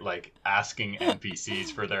asking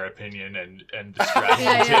NPCs for their opinion and strategy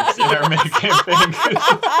Yeah. tips in our mini campaign.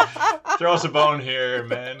 Throw us a bone here,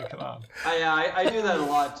 man. Come on. I do that a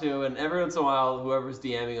lot too, and every once in a while, whoever's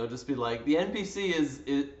DMing will just be like, the NPC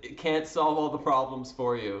it can't solve all the problems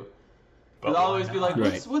for you. But They'll why always be not?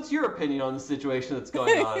 like, what's your opinion on the situation that's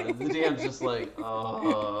going on? And the DM's just like,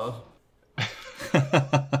 Oh,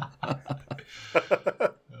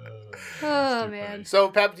 too man. funny. So,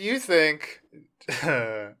 Pep, do you think?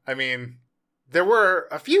 I mean, there were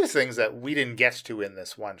a few things that we didn't get to in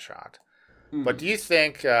this one shot. But do you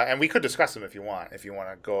think? And we could discuss them if you want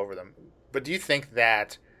to go over them. But do you think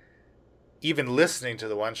that even listening to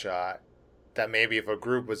the one shot, that maybe if a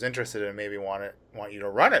group was interested and maybe want you to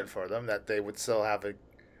run it for them, that they would still have a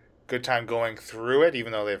good time going through it,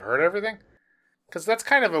 even though they've heard everything? Because that's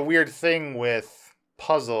kind of a weird thing with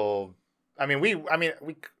puzzle.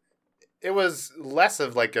 It was less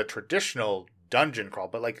of like a traditional dungeon crawl,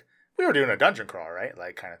 but like we were doing a dungeon crawl, right?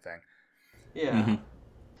 Like kind of thing. Yeah. Mhm.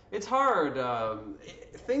 It's hard.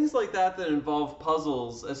 Things like that involve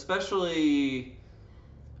puzzles, especially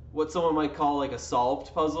what someone might call like a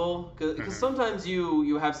solved puzzle. Because sometimes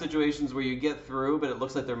you have situations where you get through, but it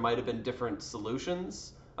looks like there might have been different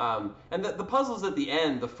solutions. And the puzzles at the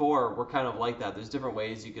end, the 4, were kind of like that. There's different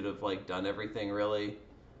ways you could have like done everything, really.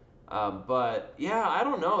 But yeah, I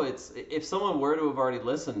don't know. It's if someone were to have already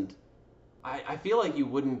listened, I feel like you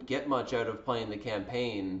wouldn't get much out of playing the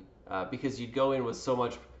campaign because you'd go in with so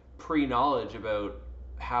much pre-knowledge about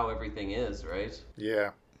how everything is, right?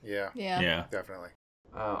 Yeah, Yeah. definitely.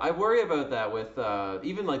 I worry about that with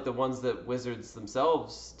even like the ones that Wizards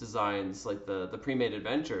themselves designs, like the pre-made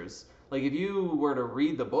adventures. Like if you were to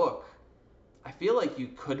read the book, I feel like you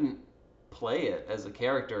couldn't play it as a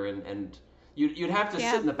character, and you'd have to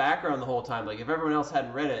sit in the background the whole time. Like if everyone else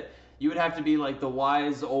hadn't read it, you would have to be like the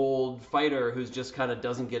wise old fighter who's just kind of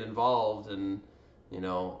doesn't get involved and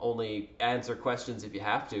only answer questions if you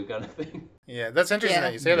have to, kind of thing. Yeah, that's interesting Yeah.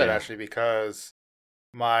 that you say that, Yeah. actually, because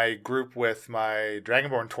my group with my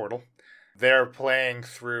Dragonborn Turtle, we're playing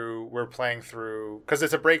through, because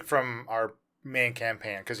it's a break from our main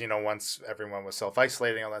campaign, because, once everyone was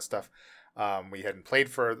self-isolating, all that stuff, we hadn't played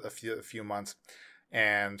for a few months,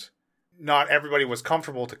 and not everybody was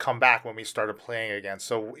comfortable to come back when we started playing again,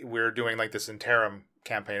 so we're doing like this interim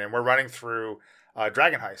campaign, and we're running through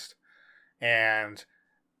Dragon Heist. And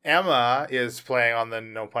Emma is playing on the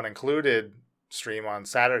No Pun Included stream on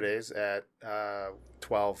Saturdays at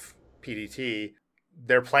 12 PDT.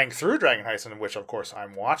 They're playing through Dragon Heist, in which, of course,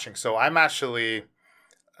 I'm watching. So I'm actually,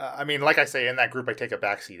 like I say, in that group, I take a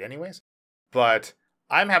backseat anyways. But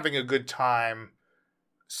I'm having a good time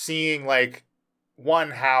seeing, like,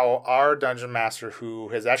 one, how our Dungeon Master, who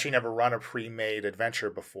has actually never run a pre-made adventure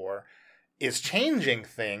before, is changing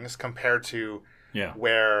things compared to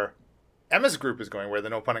where Emma's group is going, where the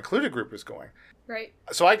No Pun Included group is going. Right.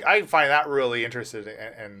 So I find that really interesting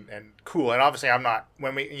and cool. And obviously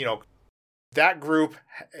that group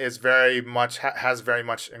is has very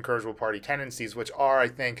much encourageable party tendencies, which are, I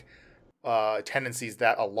think, tendencies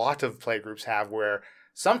that a lot of play groups have, where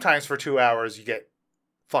sometimes for 2 hours you get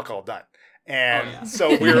fuck all done. And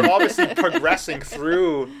so we're obviously progressing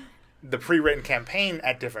through the pre-written campaign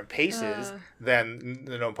at different paces than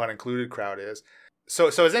the No Pun Included crowd is. So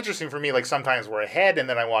it's interesting for me, like sometimes we're ahead and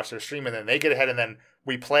then I watch their stream and then they get ahead and then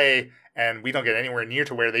we play and we don't get anywhere near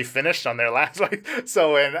to where they finished on their last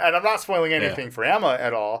and I'm not spoiling anything for Emma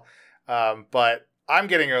at all, but I'm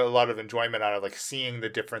getting a lot of enjoyment out of like seeing the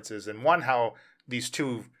differences and one, how these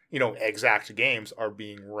two exact games are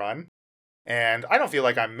being run. And I don't feel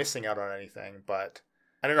like I'm missing out on anything, but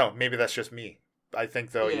I don't know, maybe that's just me. I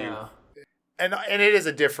think though and it is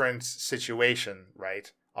a different situation,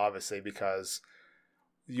 right? Obviously, because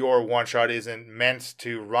your one shot isn't meant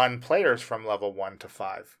to run players from level 1 to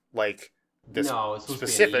 5 like this it's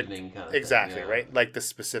specific to be an evening kind of exactly thing, right, like the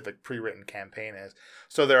specific pre-written campaign is.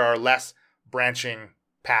 So there are less branching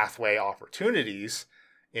pathway opportunities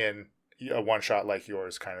in a one shot like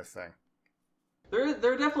yours kind of thing.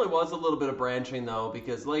 There definitely was a little bit of branching, though,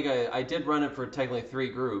 because like I did run it for technically 3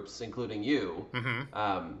 groups, including you.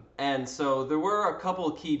 Mm-hmm. And so there were a couple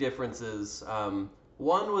of key differences.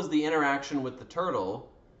 One was the interaction with the turtle.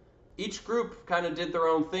 Each group kind of did their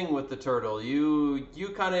own thing with the turtle. You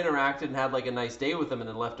kind of interacted and had like a nice day with them and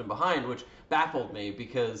then left them behind, which baffled me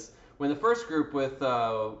because when the first group with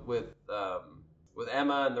Emma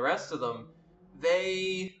and the rest of them,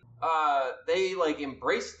 they like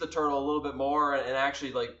embraced the turtle a little bit more and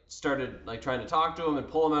actually like started like trying to talk to him and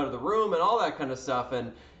pull him out of the room and all that kind of stuff.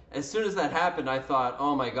 And as soon as that happened, I thought,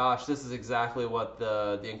 oh my gosh, this is exactly what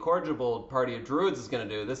the incorrigible party of druids is going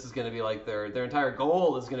to do. This is going to be like their entire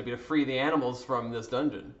goal is going to be to free the animals from this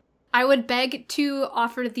dungeon. I would beg to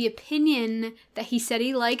offer the opinion that he said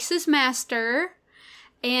he likes his master,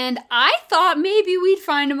 and I thought maybe we'd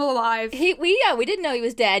find him alive. We didn't know he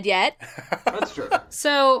was dead yet. That's true.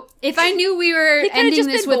 So if I knew we were ending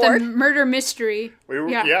this with bored. a murder mystery, we were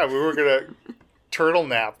gonna turtle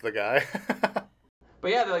nap the guy.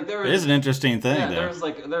 But yeah, like there was, it is an interesting thing. Yeah,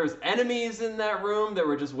 there was enemies in that room that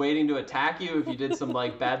were just waiting to attack you if you did some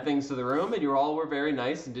like bad things to the room, and you all were very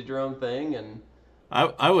nice and did your own thing. And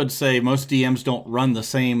I would say most DMs don't run the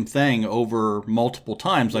same thing over multiple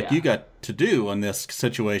times like you got to do in this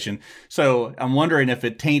situation. So I'm wondering if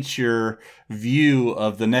it taints your view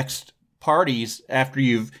of the next parties after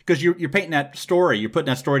because you're painting that story, you're putting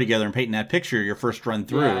that story together and painting that picture your first run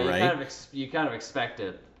through, right? You kind of expect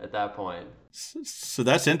it at that point. So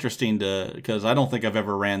that's interesting because I don't think I've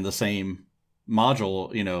ever ran the same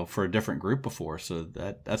module, for a different group before. So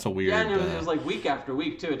that's a weird. Yeah, and it was like week after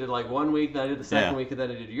week too. I did like 1 week, then I did the second week, and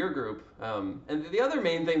then I did your group. And the other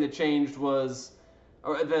main thing that changed was,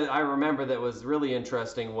 or that I remember that was really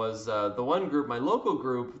interesting was the one group, my local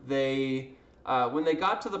group. They when they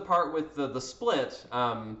got to the part with the split,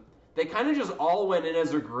 they kind of just all went in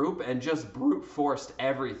as a group and just brute forced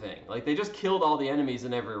everything. Like they just killed all the enemies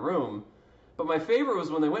in every room. But my favorite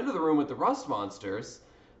was when they went to the room with the rust monsters,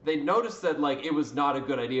 they noticed that like it was not a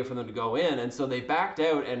good idea for them to go in, and so they backed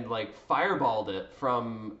out and like fireballed it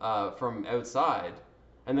from outside,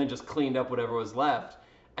 and then just cleaned up whatever was left.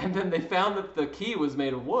 And then they found that the key was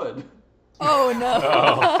made of wood. Oh no!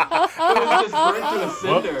 It was just burnt to a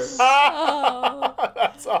cinder. Oh.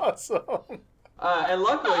 That's awesome. And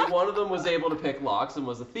luckily, one of them was able to pick locks and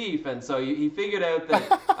was a thief, and so he figured out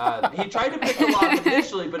that he tried to pick the lock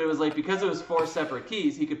initially, but it was like because it was 4 separate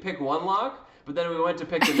keys, he could pick one lock, but then when we went to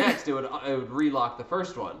pick the next, it would relock the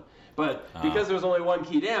first one. But because there was only 1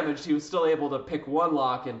 key damaged, he was still able to pick one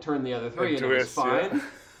lock and turn the other 3, and it was fine. Yeah.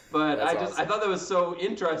 But I thought that was so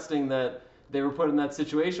interesting that they were put in that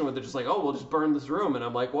situation where they're just like, oh, we'll just burn this room. And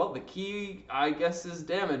I'm like, well, the key, I guess, is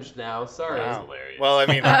damaged now. Sorry. That's hilarious. Well, I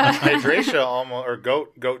mean, Hydracia almost, or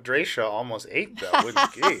Goat Dracia almost ate that wooden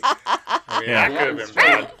key. I mean, that could have been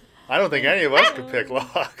bad. I don't think any of us could pick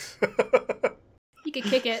locks. you could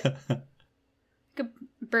kick it. Could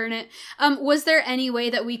burn it. Was there any way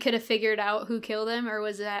that we could have figured out who killed him, or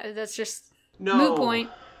was that's just moot point?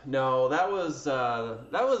 No, that was.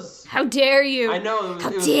 How dare you? I know. How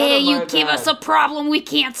dare you give us a problem we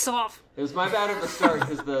can't solve? It was my bad at the start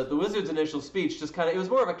because the wizard's initial speech just kind of, it was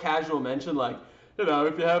more of a casual mention, like,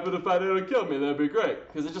 if you happen to find out who killed me, that'd be great.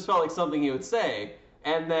 Because it just felt like something he would say.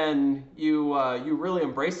 And then you really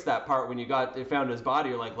embraced that part when you found his body.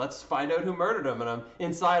 You're like, let's find out who murdered him. And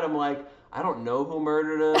I'm like, I don't know who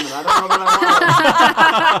murdered him, and I don't know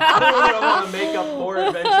what I want to make up more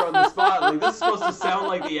adventure on the spot. Like, this is supposed to sound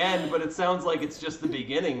like the end, but it sounds like it's just the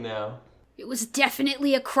beginning now. It was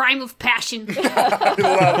definitely a crime of passion. I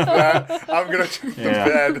love that. I'm going to check the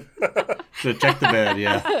bed. So check the bed,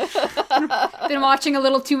 yeah. Been watching a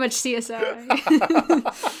little too much CSI.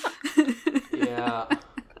 Yeah.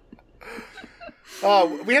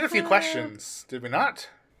 Oh, we had a few questions, did we not?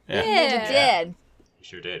 Yeah, you did. You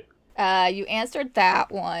sure did. You answered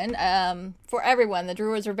that one. For everyone, the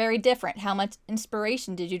Druids are very different. How much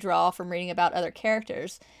inspiration did you draw from reading about other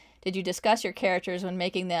characters? Did you discuss your characters when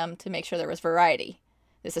making them to make sure there was variety?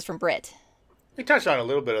 This is from Britt. We touched on a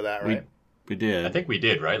little bit of that, right? We did. I think we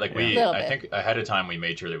did, right? Like I think ahead of time we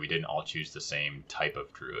made sure that we didn't all choose the same type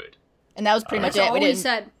of druid. And that was pretty much That's it. all We we didn't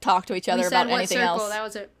said. talk to each other We about said what anything circle. else. That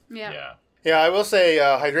was it. Yeah. Yeah. Yeah, I will say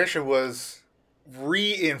hydration was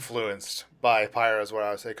re-influenced by Pyra is what I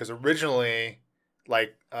would say. Because originally,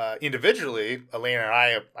 like individually, Elena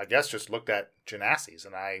and I guess, just looked at Genassis.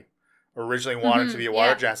 And I originally wanted to be a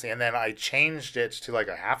water Genassi. And then I changed it to like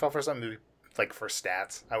a half elf or something, like for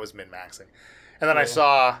stats. I was min-maxing. And then I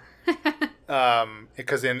saw,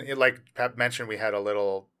 because like Pep mentioned, we had a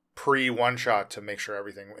little pre-one shot to make sure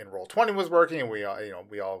everything in Roll20 was working. And we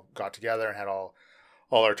all got together and had all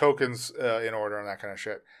our tokens in order and that kind of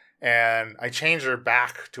shit. And I changed her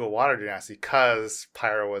back to a water Genasi because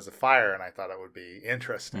Pyra was a fire, and I thought it would be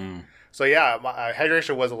interesting. So yeah,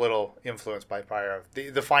 Hydration was a little influenced by Pyra.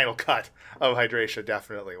 The final cut of Hydration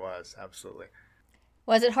definitely was, absolutely.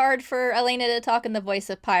 Was it hard for Elena to talk in the voice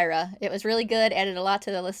of Pyra? It was really good, added a lot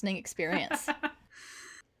to the listening experience.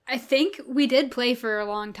 I think we did play for a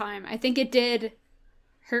long time. I think it did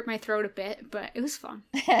hurt my throat a bit, but it was fun.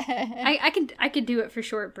 I could do it for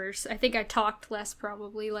short bursts. I think I talked less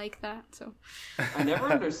probably like that. So I never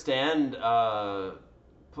understand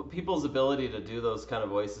people's ability to do those kind of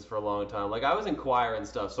voices for a long time. Like I was in choir and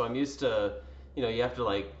stuff, so I'm used to, you have to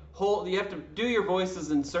like you have to do your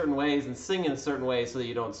voices in certain ways and sing in a certain way so that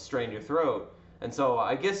you don't strain your throat. And so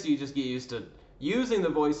I guess you just get used to using the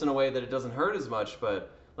voice in a way that it doesn't hurt as much,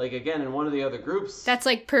 but like again in one of the other groups, that's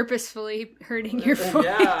like purposefully hurting your voice.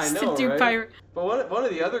 Yeah, I know, to do right? But one of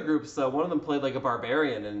the other groups, one of them played like a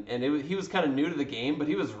barbarian, and he was kind of new to the game, but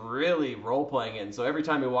he was really role playing it. And so every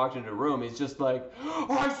time he walked into a room, he's just like,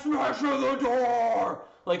 "I smash in the door!"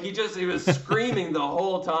 Like he was screaming the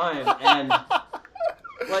whole time, and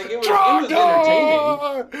like it was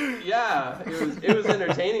entertaining. Yeah, it was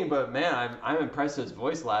entertaining, but man, I'm impressed his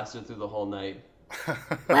voice lasted through the whole night.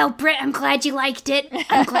 Well, Britt, I'm glad you liked it.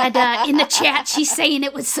 I'm glad in the chat she's saying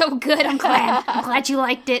it was so good. I'm glad you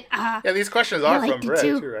liked it. Yeah, these questions are from Britt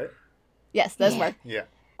too, right? Yes, those were. Yeah.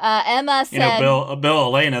 Emma said, Bill,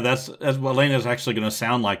 Elena, that's Elena's actually going to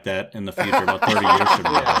sound like that in the future, about 30 years from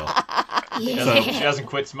now. Yeah. So she hasn't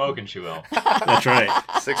quit smoking, she will. That's right.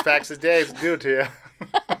 6 packs a day is do it to you.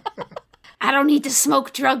 I don't need to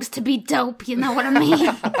smoke drugs to be dope, you know what I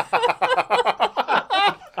mean?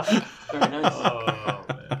 Very nice. Oh,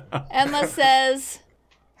 man. Emma says,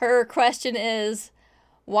 her question is,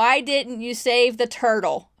 why didn't you save the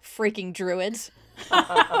turtle, freaking druids?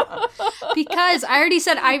 Because I already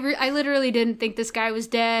said I literally didn't think this guy was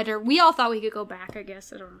dead, or we all thought we could go back, I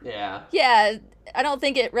guess. I don't know. Yeah. Yeah, I don't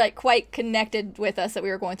think it quite connected with us that we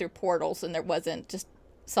were going through portals and there wasn't just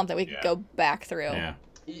something we could go back through. Yeah.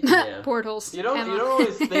 Yeah. Portals. You don't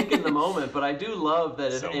always think in the moment, but I do love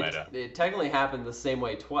that it technically happened the same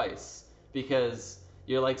way twice, because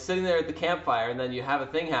you're like sitting there at the campfire and then you have a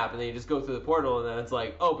thing happen and you just go through the portal and then it's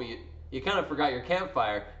like, oh, but you kind of forgot your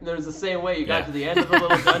campfire, and there's the same way you got to the end of the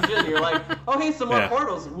little dungeon and you're like, oh hey, some more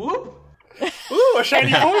portals, whoop. Ooh, a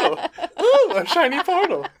shiny portal. Ooh, a shiny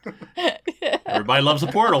portal. Everybody loves a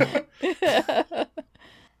portal.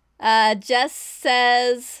 Jess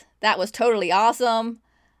says, that was totally awesome.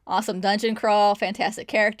 Awesome dungeon crawl, fantastic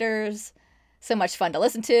characters, so much fun to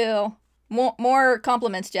listen to. More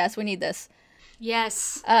compliments, Jess. We need this.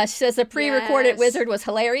 Yes. She says the pre-recorded wizard was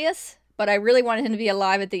hilarious, but I really wanted him to be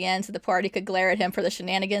alive at the end so the party could glare at him for the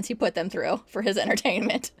shenanigans he put them through for his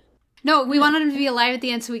entertainment. No, we wanted him to be alive at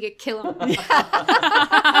the end so we could kill him.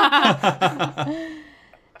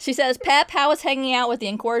 She says, Pep, how was hanging out with the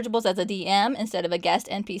Incorrigibles as a DM instead of a guest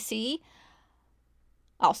NPC?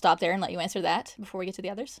 I'll stop there and let you answer that before we get to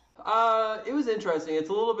the others. It was interesting.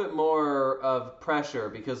 It's a little bit more of pressure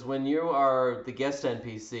because when you are the guest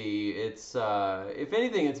NPC, it's if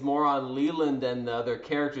anything, it's more on Leland and the other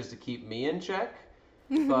characters to keep me in check.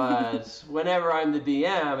 But whenever I'm the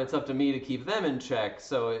DM, it's up to me to keep them in check.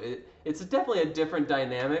 So it's definitely a different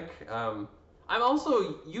dynamic. I'm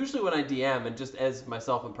also, usually when I DM and just as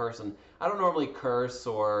myself in person, I don't normally curse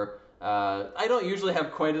or I don't usually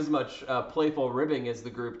have quite as much playful ribbing as the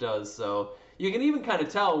group does. So you can even kind of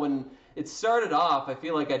tell when it started off, I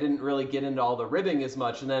feel like I didn't really get into all the ribbing as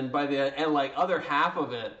much. And then by the end, like other half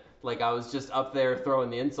of it, like I was just up there throwing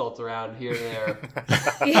the insults around here and there.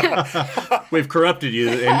 Yeah. We've corrupted you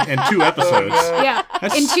in 2 episodes. Yeah.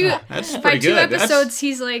 That's By pretty 2 good. episodes,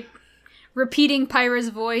 he's like repeating Pyra's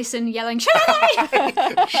voice and yelling, "Shillelagh!"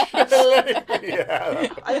 Yeah.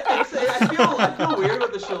 I feel weird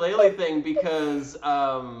with the shillelagh thing because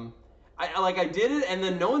I did it and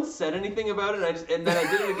then no one said anything about it and then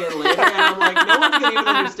I did it again later and I'm like, no one's gonna even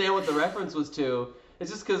understand what the reference was to. It's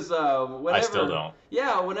just because whenever I still don't.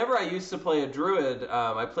 Yeah, whenever I used to play a druid,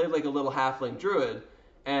 I played like a little halfling druid,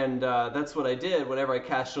 and that's what I did. Whenever I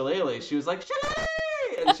cast shillelagh, she was like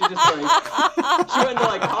shillelagh, and and she just she went into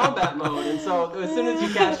like combat mode. And so as soon as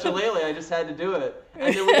you cast Shillelagh, I just had to do it.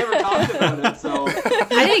 And then we never talked about it. So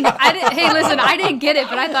I didn't. Hey, listen, I didn't get it,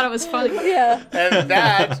 but I thought it was funny. Yeah. And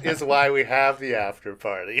that is why we have the after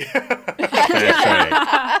party. That's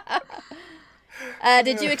right.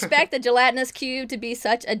 Did you expect the gelatinous cube to be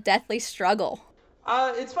such a deathly struggle?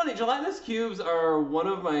 It's funny. Gelatinous cubes are one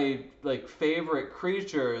of my favorite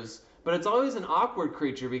creatures, but it's always an awkward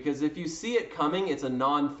creature because if you see it coming, it's a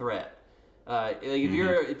non-threat.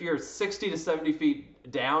 If you're 60 to 70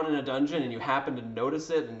 feet down in a dungeon and you happen to notice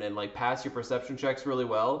it and pass your perception checks really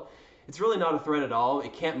well, it's really not a threat at all.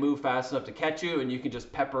 It can't move fast enough to catch you, and you can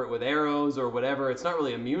just pepper it with arrows or whatever. It's not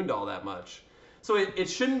really immune to all that much. So it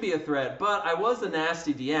shouldn't be a threat, but I was a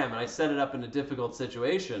nasty DM, and I set it up in a difficult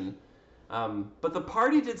situation. But the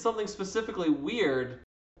party did something specifically weird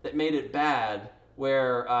that made it bad,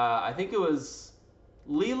 where I think it was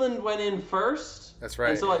Leland went in first. That's right.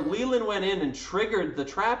 And so Leland went in and triggered the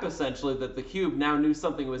trap, essentially, that the cube now knew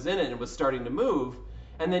something was in it and was starting to move.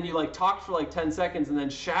 And then you talked for 10 seconds, and then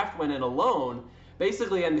Shaft went in alone,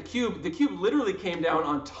 basically, and the cube literally came down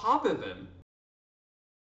on top of him.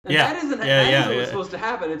 And that isn't what's supposed to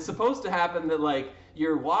happen. It's supposed to happen that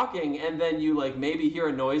you're walking and then you maybe hear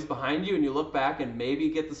a noise behind you and you look back and maybe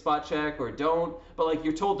get the spot check or don't. But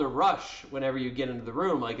you're told to rush whenever you get into the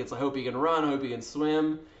room. I hope you can run, I hope you can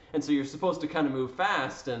swim. And so you're supposed to kind of move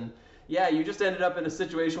fast. And yeah, you just ended up in a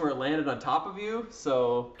situation where it landed on top of you.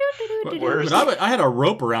 So I had a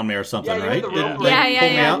rope around me or something, you right? had the rope Pull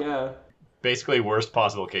me out. Yeah. Basically, worst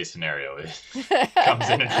possible case scenario. It comes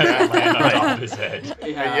in and has to land on top of his head.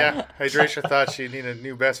 Yeah. Hydratia thought she needed a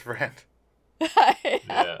new best friend.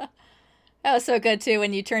 Yeah. That was so good too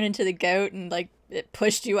when you turned into the goat and it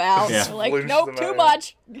pushed you out. Yeah. You're nope, too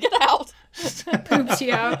much. Get out. Poops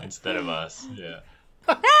you out. Instead of us. Yeah.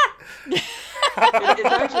 It's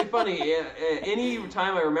actually funny. Any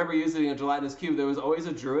time I remember using a gelatinous cube, there was always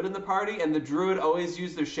a druid in the party, and the druid always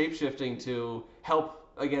used their shapeshifting to help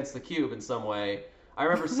against the cube in some way. I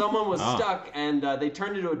remember someone was stuck, and they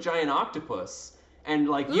turned into a giant octopus, and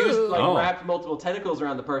wrapped multiple tentacles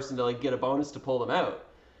around the person to get a bonus to pull them out.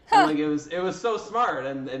 And it was so smart,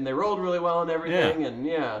 and they rolled really well and everything,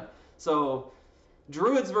 and so.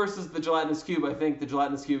 Druids versus the gelatinous cube, I think the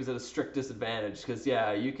gelatinous cube is at a strict disadvantage because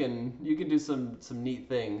you can do some neat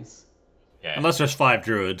things. Yeah. Unless there's 5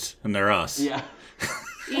 druids and they're us. Yeah.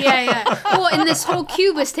 Yeah. Well, and this whole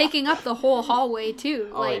cube is taking up the whole hallway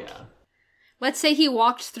too. Let's say he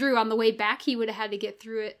walked through on the way back, he would have had to get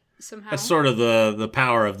through it somehow. That's sort of the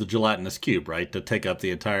power of the gelatinous cube, right? To take up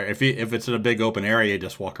the entire. If it's in a big open area,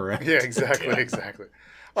 just walk around. Yeah, exactly.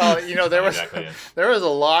 Well, there was a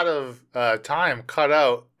lot of time cut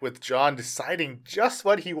out with John deciding just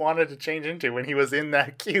what he wanted to change into when he was in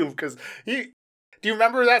that cube. Because do you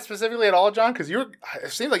remember that specifically at all, John? Because it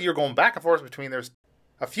seemed like you were going back and forth between there's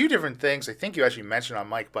a few different things. I think you actually mentioned on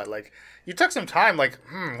mic, but you took some time.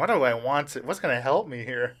 What do I want? What's going to help me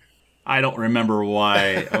here? I don't remember what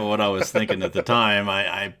I was thinking at the time.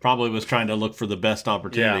 I probably was trying to look for the best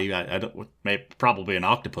opportunity. Yeah. Probably an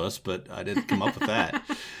octopus, but I didn't come up with that.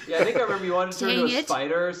 Yeah, I think I remember you wanted to turn into a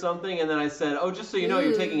spider or something, and then I said, "Oh, just so you know,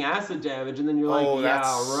 you're taking acid damage," and then you're like,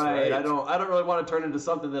 "Yeah, right. I don't really want to turn into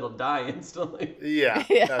something that'll die instantly." Yeah,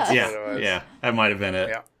 that's what it was. Yeah, that might have been it.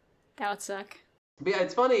 Yeah, That would suck. But yeah,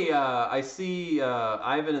 it's funny. I see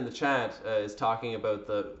Ivan in the chat is talking about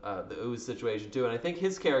the ooze situation too, and I think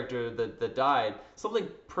his character that died, something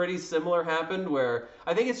pretty similar happened. Where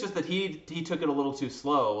I think it's just that he took it a little too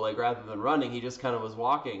slow. Rather than running, he just kind of was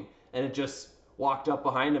walking, and it just walked up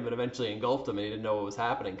behind him and eventually engulfed him, and he didn't know what was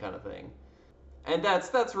happening, kind of thing. And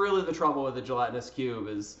that's really the trouble with the gelatinous cube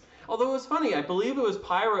is. Although it was funny, I believe it was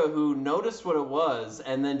Pyra who noticed what it was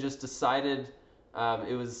and then just decided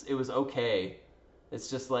it was okay. It's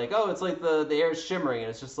just it's like the air is shimmering, and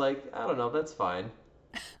it's just I don't know, that's fine.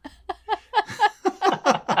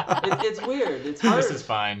 It's weird. It's hard. This is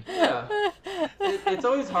fine. Yeah. It's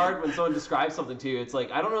always hard when someone describes something to you. It's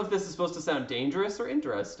I don't know if this is supposed to sound dangerous or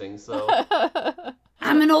interesting, so...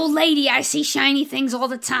 I'm an old lady. I see shiny things all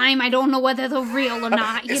the time. I don't know whether they're real or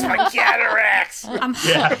not. It's my cataracts. I'm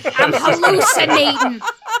hallucinating.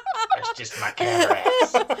 That's just my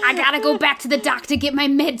cataracts. I gotta go back to the doctor, get my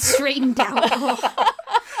meds straightened out.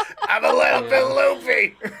 I'm a little bit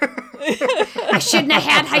loopy. I shouldn't have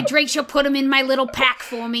had hydration put them in my little pack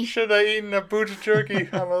for me. Should have eaten a boot of jerky.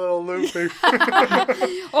 I'm a little loopy.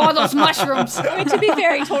 All those mushrooms. I mean, to be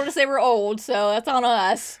fair, he told us they were old, so that's on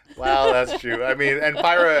us. Well, that's true. I mean, and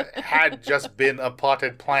Pyra had just been a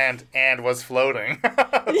potted plant and was floating.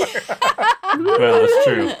 Well, that's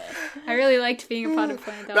true. I really liked being a potted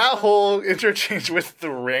plant. That whole interchange with the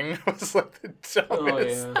ring was like the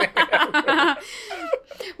dumbest thing ever.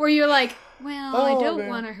 Where you're like, well, I Oh, don't man.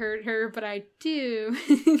 want to hurt her, but I do.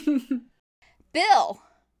 Bill,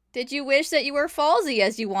 did you wish that you were Falsey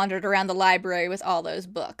as you wandered around the library with all those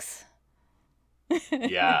books?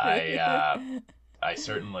 Yeah, I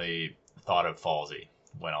certainly thought of Falsey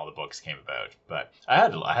when all the books came about, but I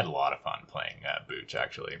had a lot of fun playing Booch.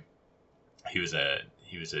 Actually, he was a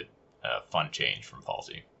fun change from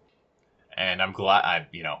Falsey, and I'm glad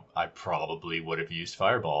I probably would have used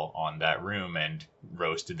Fireball on that room and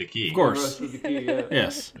roasted the key. Of course. Roast with the key, yeah.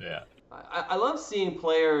 Yes. Yeah. I love seeing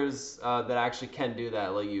players that actually can do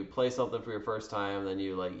that. Like, you play something for your first time, then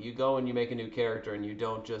you go and you make a new character, and you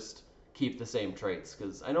don't just keep the same traits.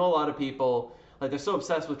 Because I know a lot of people, like, they're so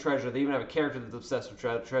obsessed with treasure, they even have a character that's obsessed with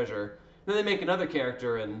treasure. Then they make another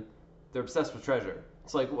character and they're obsessed with treasure.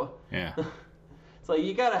 It's like, what? Yeah. It's like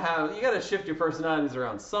you gotta shift your personalities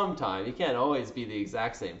around sometime. You can't always be the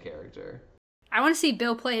exact same character. I want to see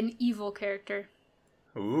Bill play an evil character.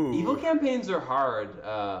 Ooh. Evil campaigns are hard.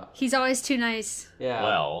 He's always too nice. Yeah.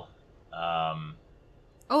 Well,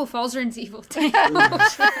 Oh, Falzarin's evil.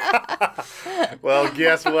 Well,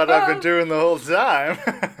 guess what I've been doing the whole time?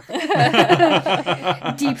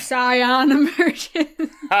 Deep sigh on immersion.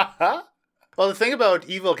 Well, the thing about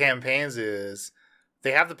evil campaigns is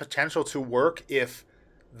they have the potential to work if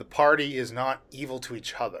the party is not evil to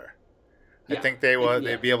each other. I Yeah. think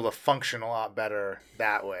they'd be able to function a lot better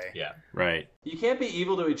that way. yeah. Right. You can't be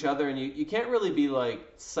evil to each other, and you can't really be, like,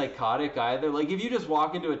 psychotic either. Like, if you just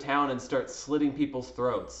walk into a town and start slitting people's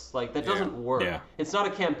throats, like, that doesn't work. Yeah. It's not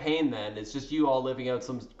a campaign then. It's just you all living out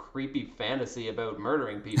some creepy fantasy about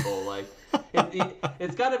murdering people. Like,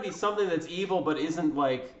 it's got to be something that's evil but isn't,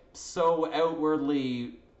 like, so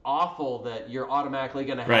outwardly awful that you're automatically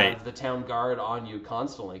going to have Right. the town guard on you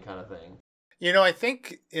constantly, kind of thing. You know, I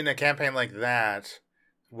think in a campaign like that,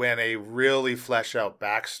 when a really fleshed out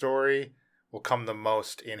backstory will come the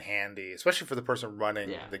most in handy, especially for the person running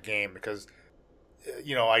Yeah. the game, because,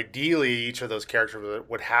 ideally each of those characters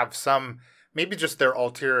would have some, maybe just their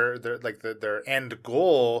ulterior, their end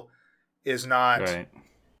goal is not, Right.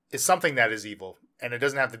 is something that is evil. And it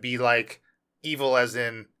doesn't have to be like evil as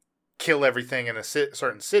in kill everything in a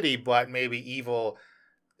certain city, but maybe evil,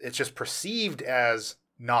 it's just perceived as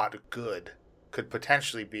not good. Could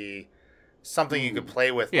potentially be something you could play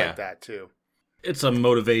with Yeah. like that too. It's a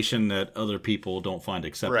motivation that other people don't find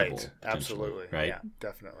acceptable. Right. potentially, Absolutely. Right. Yeah,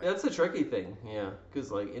 definitely. That's the tricky thing, yeah. Because,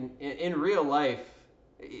 like, in real life,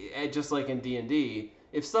 just like in D&D,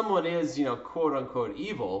 if someone is, quote-unquote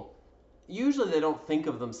evil, usually they don't think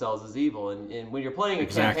of themselves as evil. And when you're playing a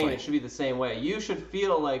Exactly. campaign, it should be the same way. You should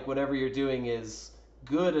feel like whatever you're doing is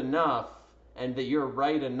good enough and that you're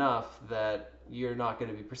right enough that you're not going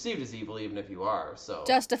to be perceived as evil even if you are. So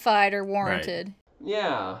Justified or warranted.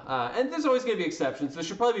 yeah, and there's always going to be exceptions. There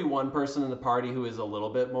should probably be one person in the party who is a little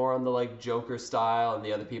bit more on the, like, Joker style, and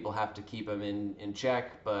the other people have to keep him in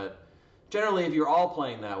check. But generally, if you're all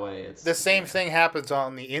playing that way, it's The same thing happens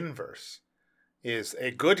on the inverse. Is a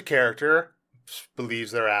good character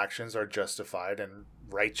believes their actions are justified and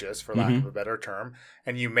righteous, for lack of a better term,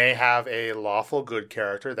 and you may have a lawful good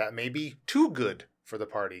character that may be too good for the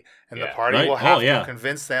party, and the Yeah. party Right. will have Oh, yeah. to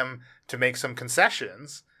convince them to make some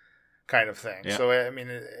concessions, kind of thing. Yeah. So, I mean,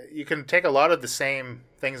 you can take a lot of the same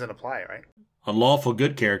things and apply it, right? A lawful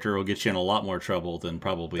good character will get you in a lot more trouble than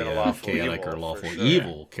probably Than a a lawful chaotic evil, or for lawful sure.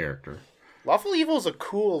 evil character. Lawful evil is a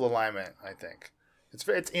cool alignment, I think. It's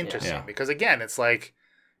interesting Yeah. because, again, it's like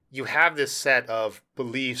you have this set of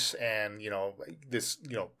beliefs and, this,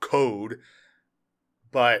 code,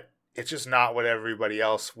 but it's just not what everybody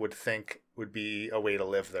else would think would be a way to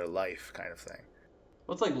live their life, kind of thing.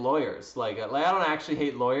 Well, it's like lawyers. Like I don't actually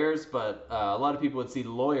hate lawyers, but a lot of people would see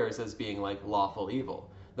lawyers as being, like, lawful evil.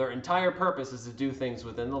 Their entire purpose is to do things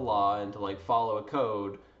within the law and to, like, follow a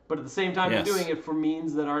code, but at the same time Yes. they're doing it for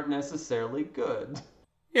means that aren't necessarily good.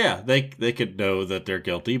 Yeah, they could know that they're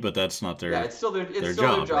guilty, but that's not their Yeah, it's still their their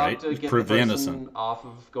job, right? to get Prove the person innocent. off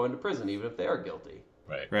of going to prison, even if they are guilty.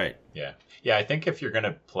 Right. Yeah. I think if you're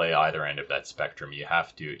gonna play either end of that spectrum, you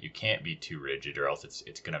can't be too rigid, or else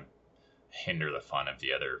it's gonna hinder the fun of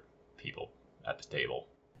the other people at the table.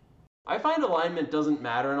 I find alignment doesn't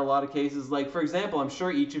matter in a lot of cases. Like, for example, I'm sure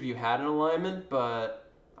each of you had an alignment, but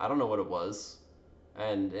I don't know what it was.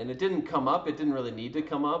 and it didn't come up. It didn't really need to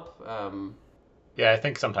come up. Yeah, I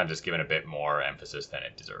think sometimes it's given a bit more emphasis than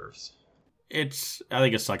it deserves. I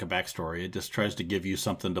think it's like a backstory. It just tries to give you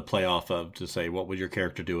something to play off of to say, what would your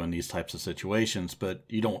character do in these types of situations? But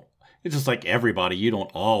you don't, it's just like everybody, you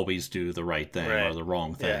don't always do the right thing or the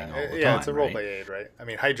wrong thing all the time. Yeah, it's a roleplay aid, right? I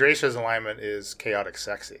mean, Hydracia's alignment is chaotic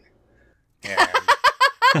sexy. And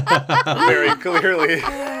very clearly,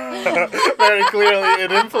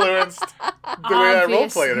 it influenced the way I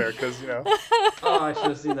roleplayed her, because, Oh, I should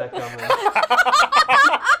have seen that coming.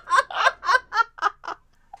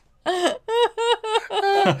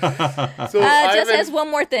 So Jess has one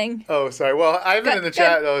more thing. Oh, sorry. Well, Ivan in the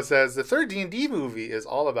chat though says the third D&D movie is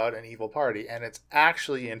all about an evil party, and it's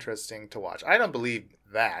actually interesting to watch. I don't believe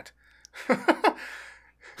that.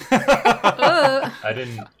 I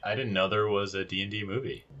didn't know there was a D&D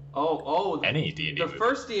movie. Any D&D movie. The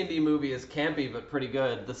first D&D movie is campy but pretty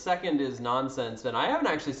good. The second is nonsense, and I haven't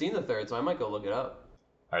actually seen the third, so I might go look it up.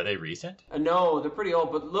 Are they recent? No, they're pretty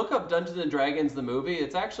old. But look up Dungeons and Dragons the movie.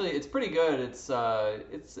 It's pretty good. It's a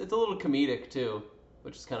little comedic too,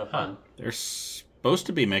 which is kind of fun. They're supposed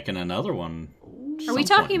to be making another one. Are we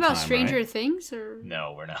talking about Stranger Things or?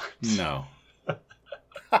 No, we're not. No.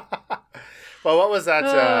 Well, what was that?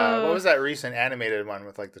 What was that recent animated one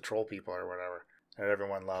with like the troll people or whatever that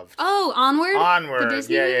everyone loved? Oh, Onward. Onward.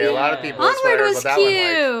 Yeah. A lot of people. Onward was that cute.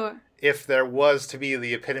 One, like, if there was to be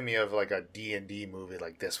the epitome of like a D&D movie,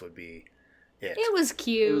 like this would be it. It was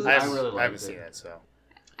cute. I really liked I haven't seen it, so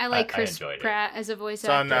I like Chris Pratt as a voice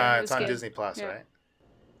actor. It's on Disney Plus, right?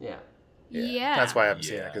 Yeah. Yeah. That's why I haven't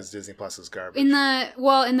seen it, because Disney Plus is garbage. In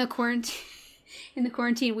the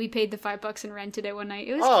quarantine, we paid the $5 and rented it one night.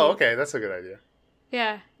 It was cute. Okay, that's a good idea.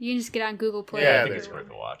 Yeah, you can just get on Google Play. Yeah, I think it's worth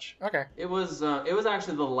a watch. Okay. It was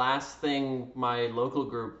actually the last thing my local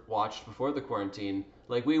group watched before the quarantine.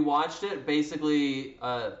 Like, we watched it, basically,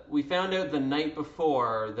 we found out the night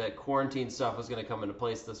before that quarantine stuff was going to come into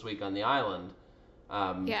place this week on the island.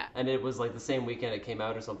 And it was like the same weekend it came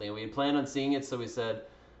out or something. And we had planned on seeing it, so we said,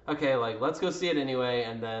 okay, like, let's go see it anyway,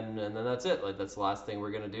 and then that's it. Like, that's the last thing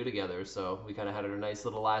we're going to do together. So we kind of had our nice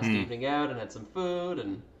little last evening out and had some food,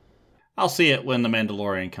 and... I'll see it when The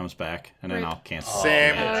Mandalorian comes back, and then I'll cancel.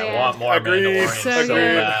 Same. I want more Mandalorian so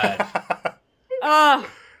bad.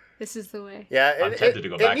 This is the way. Yeah, I'm tempted to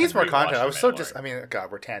go back it needs and more content. rewatch I was so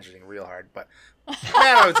God, we're tangenting real hard, but man,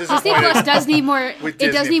 I was disappointed. Disney Plus does need more. With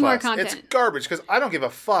It does Disney need more Plus. content. It's garbage because I don't give a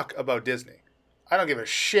fuck about Disney. I don't give a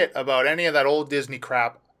shit about any of that old Disney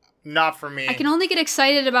crap. Not for me. I can only get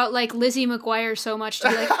excited about like Lizzie McGuire so much to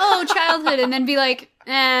be like, oh, childhood, and then be like,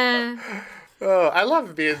 eh. Oh, I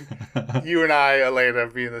love being you and I, Elena,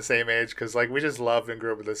 being the same age because like we just loved and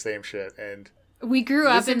grew up with the same shit, and we grew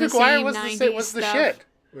up in the same 90s was the stuff. shit.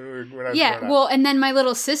 Well, and then my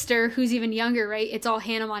little sister, who's even younger, right? It's all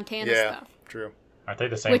Hannah Montana stuff. True. Aren't they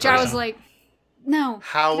the same Which person? I was like, no.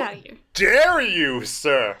 How get out of here. dare you,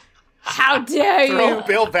 sir? How dare you? Throw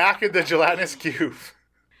Bill back in the gelatinous cube.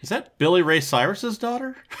 Is that Billy Ray Cyrus's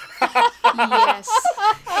daughter? Yes.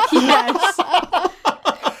 Yes.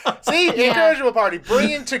 See, encouragement party,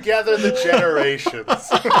 bringing together the generations.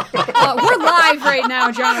 We're live right now,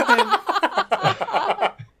 Jonathan.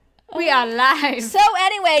 We are live. So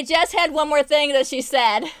anyway, Jess had one more thing that she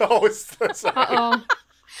said. Oh, sorry. Uh-oh.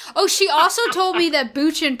 Oh, she also told me that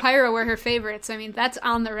Booch and Pyro were her favorites. I mean, that's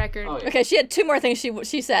on the record. Oh, yeah. Okay, she had two more things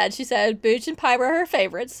she said. She said Booch and Pyro are her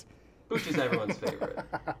favorites. Booch is everyone's favorite.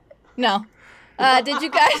 No. Did you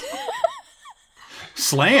guys...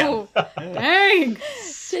 Slam. Oh, dang.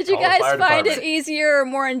 Did you guys find it easier or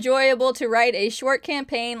more enjoyable to write a short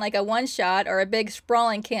campaign like a one-shot or a big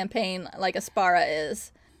sprawling campaign like a Spara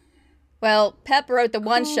is? Well, Pep wrote the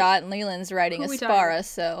one-shot and Leland's writing a Spara,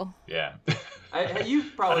 so... Yeah.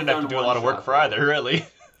 You've probably I didn't have to do a lot of work for either, really.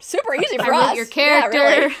 Super easy for I us. wrote your character.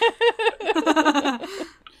 Yeah, really.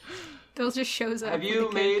 Bill just shows up. Have you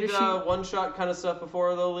made one-shot kind of stuff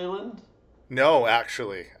before, though, Leland? No,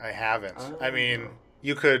 actually, I haven't. I mean,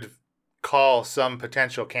 you could call some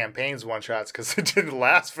potential campaigns one-shots because it didn't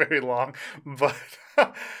last very long,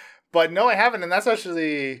 but no, I haven't, and that's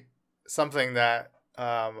actually something that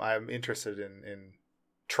I'm interested in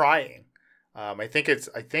trying. I think it's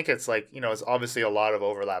like, it's obviously a lot of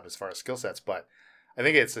overlap as far as skill sets, but I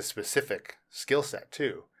think it's a specific skill set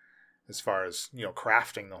too, as far as,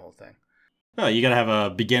 crafting the whole thing. Well, you got to have a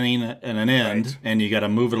beginning and an end, Right. and you got to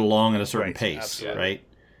move it along at a certain Right, pace, absolutely. right?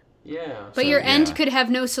 Yeah. But your end could have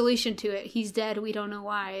no solution to it. He's dead. We don't know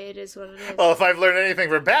why. It is what it is. Well, if I've learned anything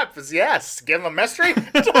from Pep, it's yes, give him a mystery.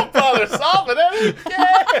 Don't bother solving it.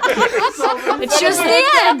 It's just the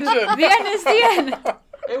end. The end is the end.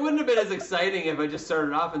 It it wouldn't have been as exciting if I just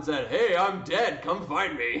started off and said, "Hey, I'm dead. Come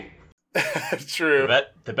find me." True.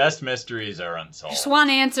 The best mysteries are unsolved. Just want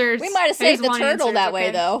answers. We might have I saved just the want turtle answers, that way,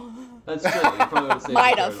 okay? though. That's true. You probably would have saved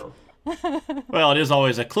Might the have. turtle. Well, it is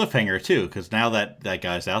always a cliffhanger too, because now that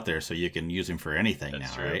guy's out there, so you can use him for anything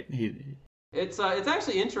That's now, true. right? It's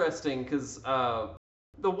actually interesting because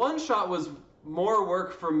the one shot was more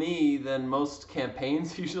work for me than most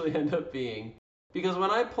campaigns usually end up being. Because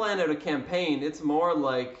when I plan out a campaign, it's more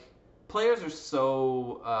like players are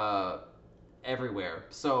so everywhere.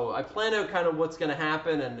 So I plan out kind of what's going to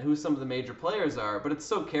happen and who some of the major players are, but it's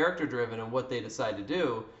so character driven and what they decide to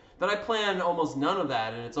do that I plan almost none of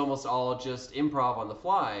that, and it's almost all just improv on the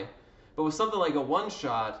fly. But with something like a one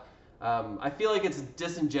shot, I feel like it's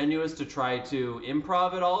disingenuous to try to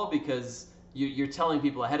improv it all because you're telling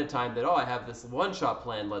people ahead of time that, oh, I have this one shot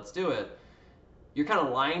plan, let's do it. You're kind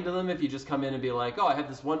of lying to them if you just come in and be like, oh, I have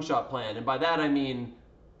this one shot plan, and by that I mean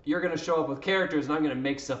you're going to show up with characters and I'm going to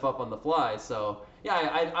make stuff up on the fly. So yeah,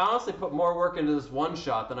 I honestly put more work into this one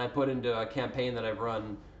shot than I put into a campaign that I've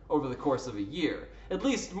run over the course of a year. At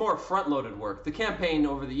least more front-loaded work. The campaign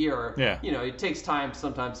over the year, it takes time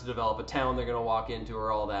sometimes to develop a town they're going to walk into or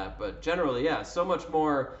all that. But generally, yeah, so much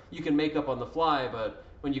more you can make up on the fly. But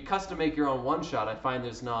when you custom make your own one-shot, I find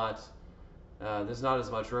there's not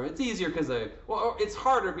as much room. It's easier because it's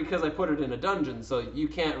harder because I put it in a dungeon, so you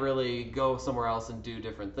can't really go somewhere else and do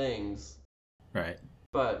different things. Right.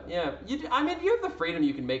 But yeah, you have the freedom.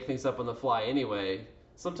 You can make things up on the fly anyway.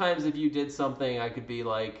 Sometimes if you did something, I could be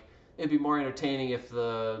like, it'd be more entertaining if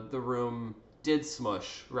the room did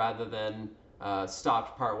smush rather than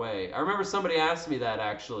stopped part way. I remember somebody asked me that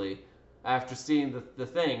actually after seeing the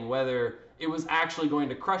thing, whether it was actually going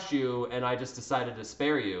to crush you and I just decided to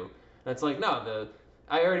spare you. And it's like, no,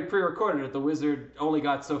 I already pre-recorded it. The wizard only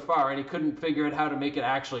got so far and he couldn't figure out how to make it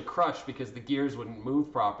actually crush because the gears wouldn't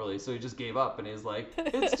move properly. So he just gave up and he's like,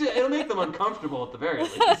 it'll make them uncomfortable at the very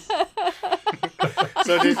least.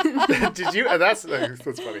 So did you? That's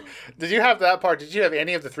funny. Did you have that part? Did you have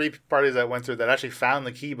any of the three parties that went through that actually found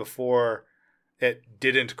the key before it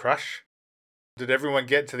didn't crush? Did everyone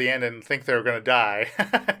get to the end and think they were going to die?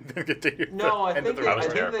 No, I think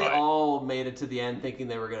terrified. they all made it to the end thinking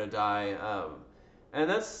they were going to die, and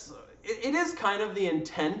that's it is kind of the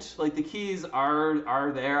intent. Like the keys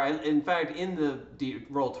are there. In fact, in the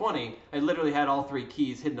Roll20, I literally had all three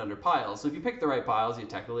keys hidden under piles. So if you picked the right piles, you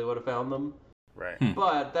technically would have found them. Right.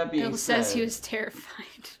 But that being Bill said, says he was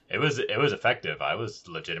terrified. It was effective. I was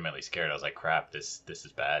legitimately scared. I was like, "Crap, this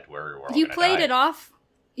is bad. We're all You gonna played die." it off.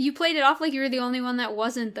 You played it off like you were the only one that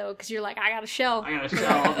wasn't, though, because you're like, I got a shell. I got a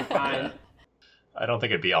shell. I'll be fine. I don't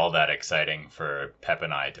think it'd be all that exciting for Pep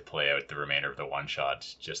and I to play out the remainder of the one shot,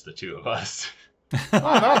 just the two of us.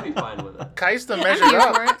 I'd be fine with it. Kaista I'm measured here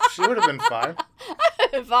for up. it. She would have been fine.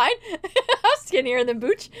 Fine. I'm skinnier than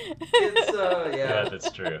Booch. It's Yeah,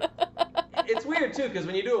 that's true. It's weird too because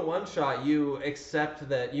when you do a one shot, you accept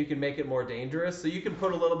that you can make it more dangerous, so you can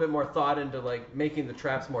put a little bit more thought into like making the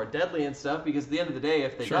traps more deadly and stuff. Because at the end of the day,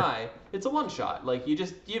 if they die, it's a one shot. Like you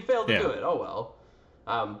failed to do it. Oh well.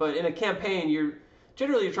 But in a campaign, you're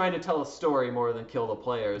trying to tell a story more than kill the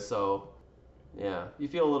players. So yeah, you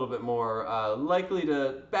feel a little bit more likely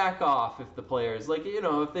to back off if the players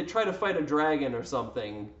if they try to fight a dragon or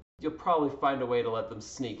something, you'll probably find a way to let them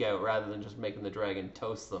sneak out rather than just making the dragon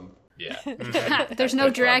toast them. Yeah. There's no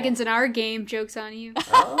dragons in our game. Joke's on you.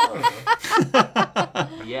 Oh.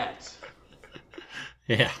 Yet.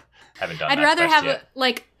 Yeah. Haven't done I'd that rather quest have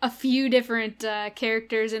yet. a few different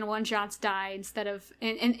characters in one shots die instead of,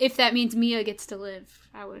 and if that means Mia gets to live,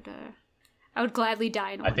 I would gladly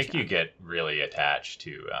die in a one I think shot. you get really attached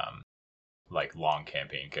to like long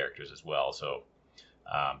campaign characters as well. So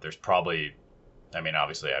there's probably, I mean,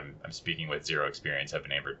 obviously I'm speaking with zero experience. I've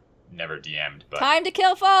never DM'd, but Time to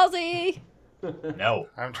kill Falsey. no.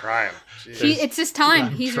 I'm trying. Jeez. It's his time.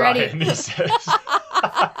 I'm He's trying, ready. he says.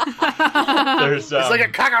 There's It's like a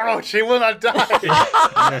cockroach. He will not die.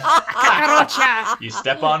 Cucaracha. you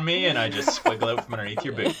step on me and I just squiggle out from underneath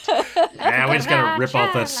your boot. Yeah, we just gotta rip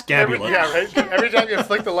off that scabula. Yeah, right. Every time you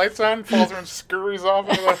flick the lights on, falls and scurries off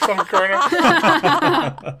into some corner.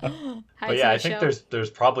 But yeah, I think there's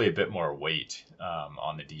probably a bit more weight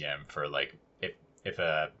on the DM for like if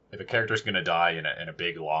a character's gonna die in a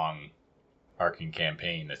big long arcing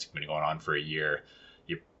campaign that's been going on for a year,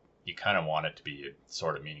 you kind of want it to be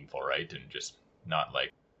sort of meaningful, right? And just not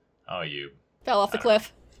like, oh, you Fell off the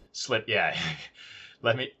cliff. slip. Yeah,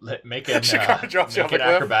 make an drops you off a cliff.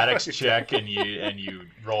 acrobatics check and you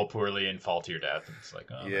roll poorly and fall to your death. And it's like,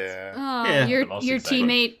 oh, Yeah. Oh, Yeah. your The most your exciting.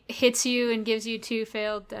 teammate hits you and gives you 2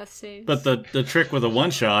 failed death saves. But the trick with a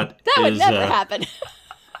one shot That would is never happen.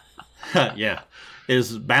 Yeah,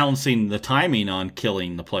 is balancing the timing on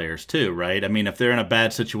killing the players too, right? I mean, if they're in a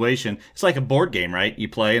bad situation, it's like a board game, right? You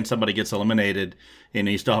play and somebody gets eliminated and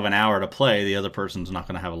you still have an hour to play, the other person's not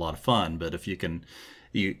going to have a lot of fun. But if you can,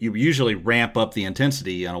 you usually ramp up the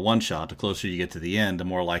intensity on a one shot. The closer you get to the end, the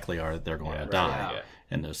more likely are they're going to die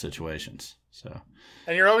in those situations. So,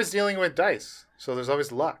 and you're always dealing with dice, so there's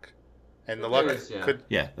always luck. And the luck could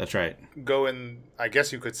that's right. Go in, I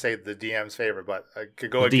guess you could say, the DM's favor, but it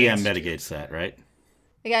could go the against DM mitigates that, right?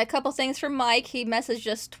 We got a couple things from Mike. He messaged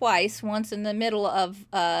us twice, once in the middle of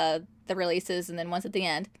the releases and then once at the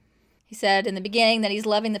end. He said in the beginning that he's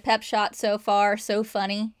loving the Pepshot so far, so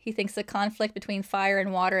funny. He thinks the conflict between fire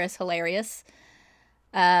and water is hilarious.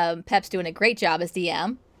 Pep's doing a great job as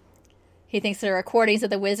DM. He thinks the recordings of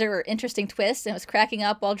the Wizard are interesting twists and was cracking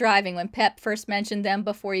up while driving when Pep first mentioned them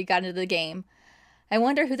before you got into the game. I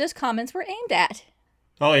wonder who those comments were aimed at.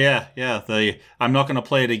 Oh yeah. I'm not going to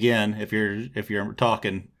play it again if you're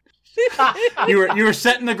talking. you were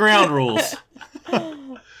setting the ground rules.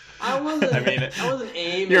 I wasn't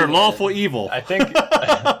aiming. You're lawful evil. I think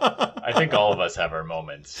all of us have our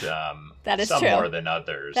moments. That is some true. More than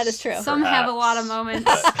others. That is true. Some have a lot of moments.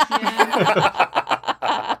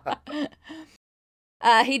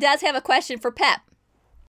 He does have a question for Pep.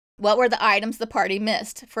 What were the items the party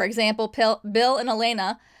missed? For example, Bill and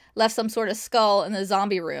Elena left some sort of skull in the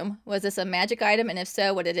zombie room. Was this a magic item, and if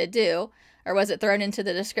so, what did it do? Or was it thrown into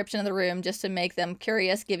the description of the room just to make them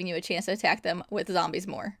curious, giving you a chance to attack them with zombies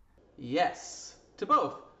more? Yes, to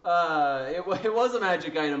both. It was a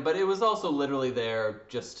magic item, but it was also literally there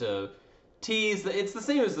just to tease. It's the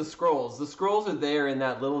same as the scrolls. The scrolls are there in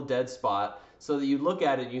that little dead spot so that you look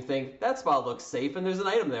at it and you think, that spot looks safe and there's an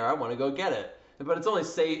item there. I want to go get it. But it's only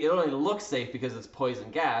safe. It only looks safe because it's poison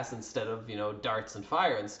gas instead of, darts and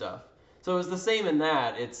fire and stuff. So it was the same in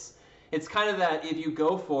that. It's kind of that if you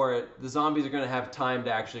go for it, the zombies are going to have time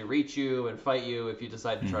to actually reach you and fight you if you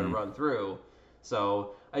decide to try to run through.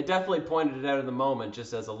 So I definitely pointed it out in the moment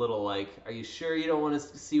just as a little are you sure you don't want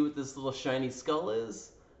to see what this little shiny skull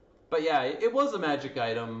is? But yeah, it was a magic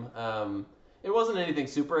item. It wasn't anything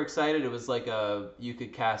super excited. It was you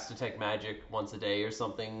could cast Detect Magic once a day or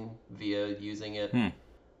something via using it. It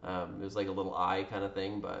was like a little eye kind of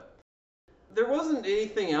thing, but there wasn't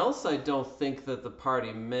anything else I don't think that the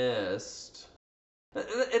party missed.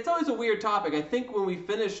 It's always a weird topic. I think when we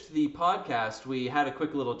finished the podcast, we had a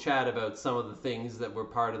quick little chat about some of the things that were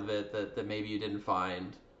part of it that maybe you didn't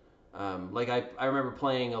find. I remember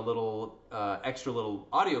playing a little extra little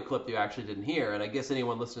audio clip that you actually didn't hear, and I guess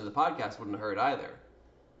anyone listening to the podcast wouldn't have heard either.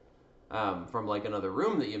 From another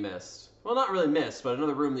room that you missed. Well, not really missed, but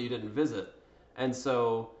another room that you didn't visit. And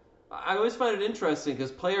so I always find it interesting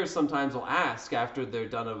because players sometimes will ask after they're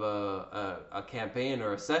done of a campaign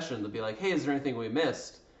or a session, they'll be like, hey, is there anything we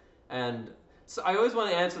missed? And so I always want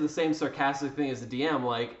to answer the same sarcastic thing as the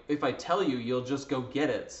DM, if I tell you, you'll just go get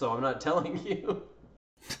it, so I'm not telling you.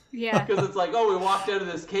 Yeah. Because it's we walked out of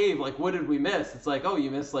this cave, what did we miss? It's oh, you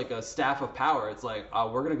missed a staff of power. It's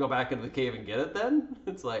oh, we're going to go back into the cave and get it then?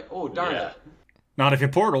 It's oh, darn it. Not if you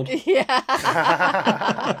portaled. Yeah.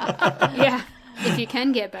 Yeah. If you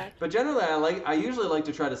can get back. But generally, I usually like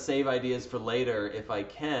to try to save ideas for later if I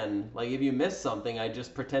can. If you miss something, I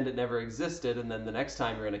just pretend it never existed, and then the next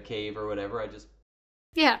time you're in a cave or whatever, I just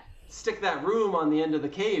stick that room on the end of the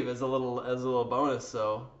cave as a little bonus.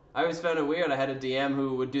 So I always found it weird. I had a DM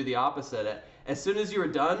who would do the opposite. As soon as you were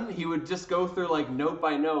done, he would just go through note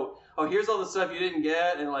by note. Oh, here's all the stuff you didn't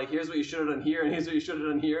get, and here's what you should have done here, and here's what you should have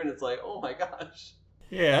done here, and it's oh my gosh.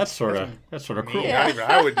 Yeah, that's sort of cruel. Yeah. Not even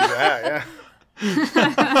I would do that. Yeah.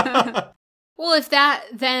 Well, if that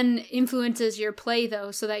then influences your play though,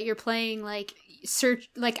 so that you're playing search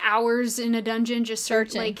hours in a dungeon just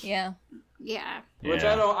Searching. yeah. Which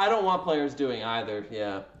I don't want players doing either.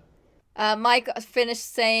 Yeah. Mike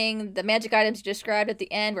finished saying the magic items you described at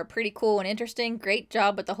the end were pretty cool and interesting. Great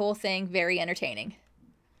job with the whole thing. Very entertaining.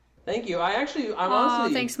 Thank you. I'm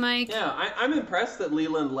honestly. Thanks, Mike. Yeah, I'm impressed that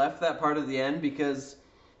Leland left that part of the end because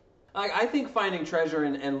I think finding treasure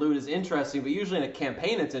and loot is interesting, but usually in a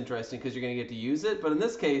campaign it's interesting because you're going to get to use it. But in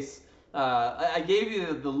this case, I gave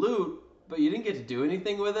you the loot, but you didn't get to do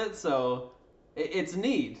anything with it, so it's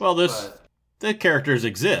neat. Well, the characters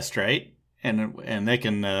exist, right? And they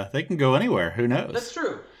can go anywhere. Who knows?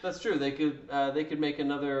 That's true. They could make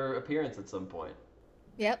another appearance at some point.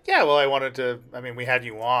 Yep. Yeah, well, we had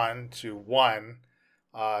you on to, one,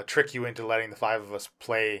 trick you into letting the five of us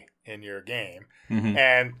play in your game,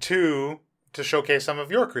 and two, to showcase some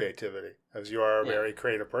of your creativity. As you are a very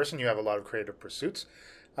creative person, you have a lot of creative pursuits.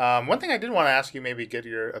 One thing I did want to ask you, maybe get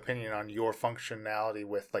your opinion on your functionality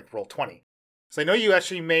with Roll20. So I know you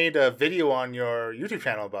actually made a video on your YouTube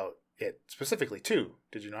channel about it specifically too.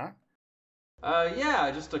 Did you not? Yeah,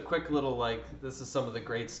 just a quick little, this is some of the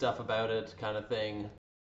great stuff about it kind of thing.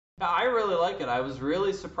 I really like it. I was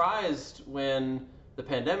really surprised when the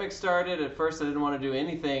pandemic started. At first, I didn't want to do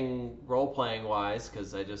anything role-playing wise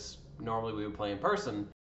because normally we would play in person.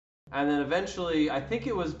 And then eventually, I think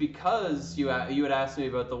it was because you had asked me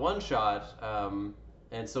about the one-shot.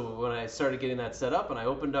 And so when I started getting that set up and I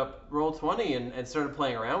opened up Roll20 and started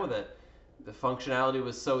playing around with it, the functionality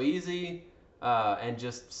was so easy. And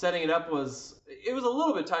just setting it up it was a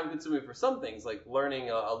little bit time consuming for some things, like learning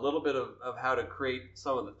a little bit of how to create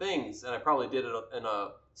some of the things. And I probably did it in a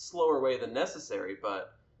slower way than necessary,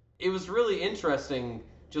 but it was really interesting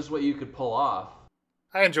just what you could pull off.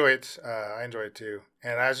 I enjoy it. I enjoy it too.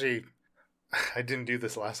 And actually, I didn't do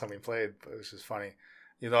this last time we played, but it was just funny.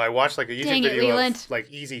 I watched like a YouTube video of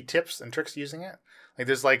like easy tips and tricks using it. Like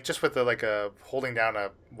there's like just with the holding down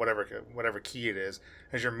a whatever key it is,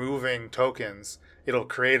 as you're moving tokens, it'll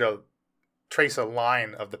trace a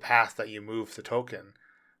line of the path that you move the token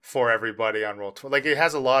for everybody on Roll20. Like it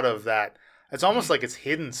has a lot of that. It's almost like it's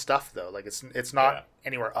hidden stuff though. Like it's not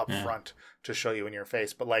anywhere up front to show you in your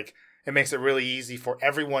face, but like it makes it really easy for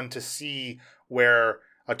everyone to see where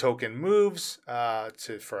a token moves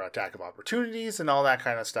for attack of opportunities and all that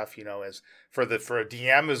kind of stuff. As for a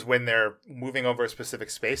DM is when they're moving over a specific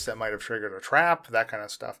space that might have triggered a trap, that kind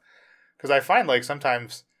of stuff. Because I find like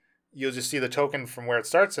sometimes you'll just see the token from where it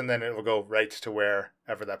starts and then it will go right to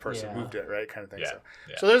wherever that person moved it, right? Kind of thing.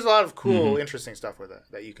 So there's a lot of cool, interesting stuff with it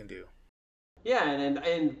that you can do. Yeah, and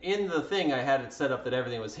in the thing, I had it set up that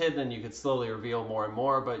everything was hidden and you could slowly reveal more and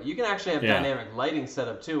more, but you can actually have dynamic lighting set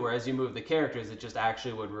up too, where as you move the characters, it just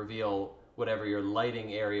actually would reveal whatever your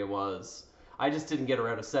lighting area was. I just didn't get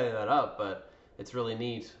around to setting that up, but it's really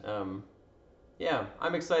neat. Yeah,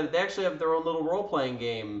 I'm excited. They actually have their own little role-playing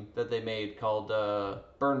game that they made called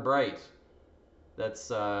Burn Bright.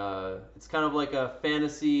 That's it's kind of like a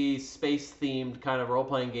fantasy, space-themed kind of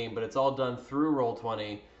role-playing game, but it's all done through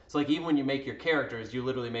Roll20. So like even when you make your characters, you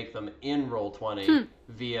literally make them in Roll20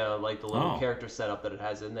 via like the little character setup that it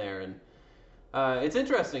has in there, and it's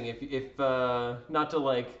interesting. If not to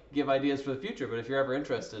like give ideas for the future, but if you're ever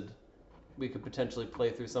interested, we could potentially play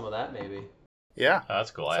through some of that maybe. Yeah,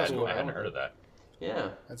 that's cool. I hadn't heard of that. Yeah,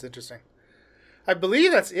 that's interesting. I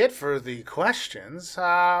believe that's it for the questions.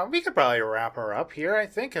 We could probably wrap her up here, I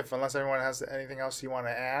think, unless everyone has anything else you want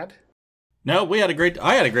to add. No, I had a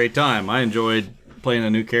great time. I enjoyed playing a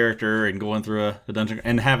new character and going through a dungeon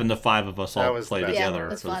and having the five of us all play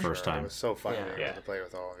together for the first time. It was so fun to play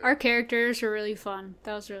with all of you. Our characters were really fun.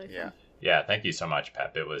 That was really fun. Yeah, thank you so much,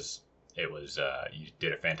 Pep. It was you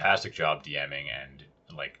did a fantastic job DMing, and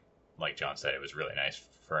like John said, it was really nice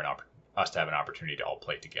for us to have an opportunity to all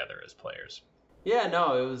play together as players. Yeah,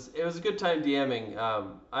 no, it was a good time DMing.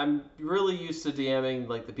 I'm really used to DMing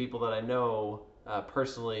like the people that I know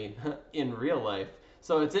personally in real life.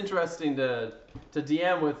 So it's interesting to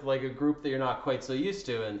DM with like a group that you're not quite so used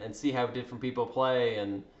to and see how different people play.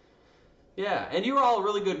 And yeah, and you were all a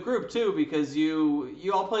really good group too, because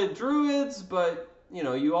you all played druids, but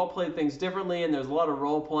you all played things differently, and there's a lot of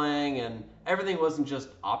role playing, and everything wasn't just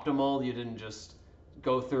optimal. You didn't just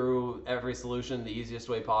go through every solution the easiest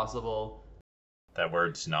way possible. That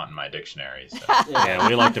word's not in my dictionary. So. Yeah,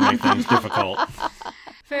 we like to make things difficult.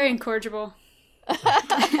 Very incorrigible.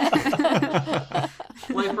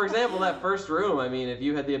 Like for example, that first room, I mean, if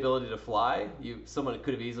you had the ability to fly, someone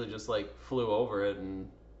could have easily just like flew over it, and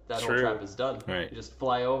that whole trap is done. Right. You just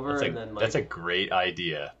fly over that's a great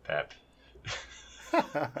idea, Pep.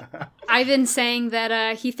 Ivan's saying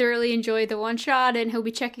that he thoroughly enjoyed the one shot and he'll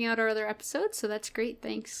be checking out our other episodes, so that's great.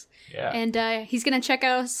 Thanks. Yeah. And he's gonna check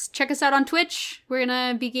us out on Twitch. We're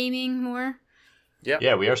gonna be gaming more.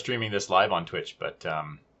 Yeah, we are streaming this live on Twitch, but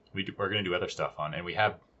we're gonna do other stuff and we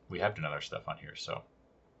have done other stuff on here, so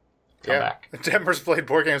come back. Denver's played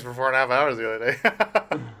board games for 4.5 hours the other day.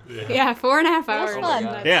 Yeah, 4.5 hours.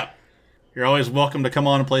 Fun. Yeah. You're always welcome to come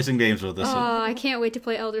on and play some games with us. Oh, I can't wait to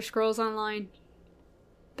play Elder Scrolls Online.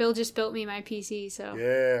 Bill just built me my PC, so.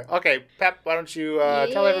 Yeah. Okay, Pep, why don't you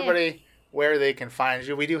tell everybody where they can find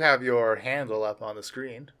you. We do have your handle up on the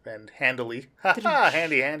screen, and handily.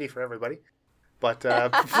 Handy for everybody. But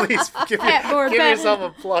please give yourself a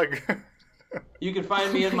plug. You can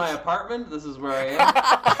find me in my apartment. This is where I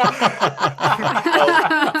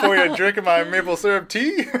am. For you drinking my maple syrup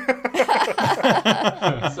tea.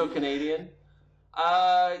 So Canadian.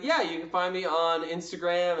 Yeah, you can find me on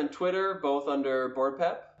Instagram and Twitter, both under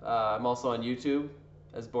BoardPep. I'm also on YouTube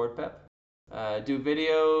as BoardPep. Do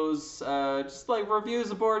videos, just like reviews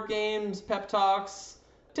of board games, pep talks,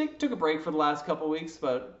 Took a break for the last couple weeks,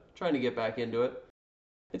 but trying to get back into it.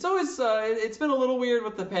 It's always it's been a little weird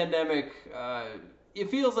with the pandemic. It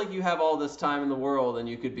feels like you have all this time in the world and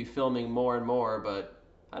you could be filming more and more, but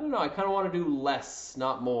I don't know. I kind of want to do less,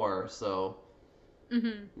 not more. So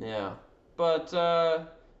yeah, but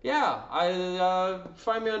yeah, I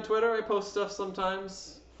find me on Twitter. I post stuff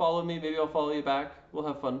sometimes. Follow me. Maybe I'll follow you back. We'll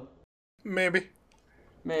have fun. Maybe.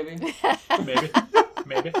 Maybe.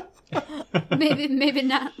 Maybe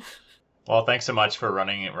not. Well, thanks so much for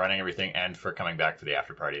running everything and for coming back for the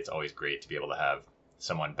after party. It's always great to be able to have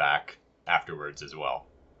someone back afterwards as well.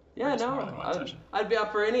 Yeah, Just more than one no, session. I'd be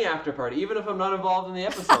up for any after party, even if I'm not involved in the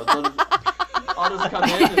episodes. I'll just come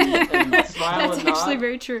in and smile That's and nod. actually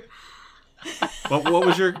very true. What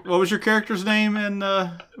was your character's name in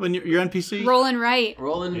when your NPC? Roland Wright.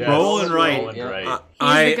 Roland Yes, Wright. Roland Yeah. Wright.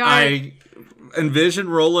 He's the guy. I envision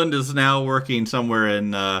Roland is now working somewhere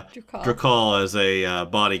in Drakal as a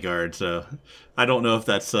bodyguard. So I don't know if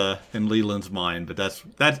that's in Leland's mind, but that's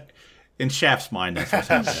in Shaft's mind. That's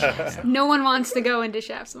what's happening. No one wants to go into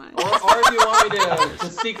Shaft's mind. Or if you want me to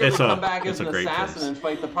secretly come back it's as a an great assassin place. and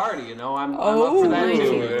fight the party, I'm up Oh, for that my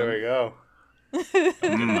too. There we go.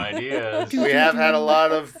 Ideas. We have had a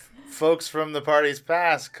lot of folks from the party's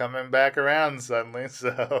past coming back around suddenly,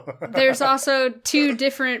 so... There's also 2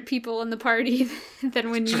 different people in the party than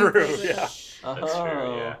when you... True, yeah. That's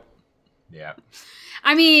true, yeah. Yeah.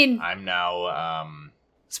 I mean, I'm now,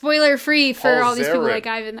 spoiler free for Paul all these people Zarin. like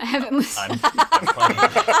Ivan that haven't listened. I'm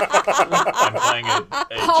playing a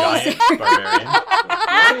Paul giant Zarin. barbarian.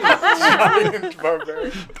 Giant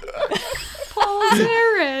barbarian. Paul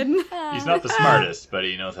Zarin. He's not the smartest, but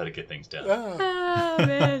he knows how to get things done. Oh,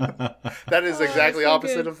 man. That is exactly so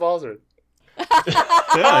opposite good. of Falzard.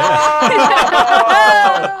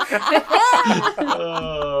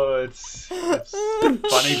 Oh, it's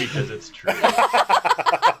funny because it's true.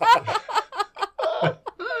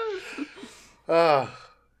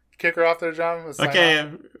 Kick her off there, John. Let's sign off.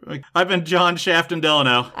 Okay, I've been John Shaft and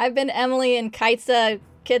Delano. I've been Emily and Kaitsa,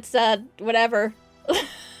 Kitsa, whatever.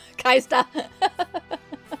 Kaista.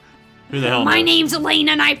 Who the hell My knows? name's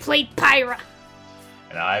Elena and I played Pyra.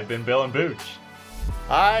 And I've been Bill and Booch.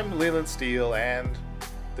 I'm Leland Steele and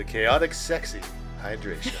the chaotic sexy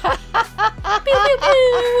hydration.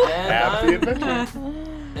 And Happy adventure.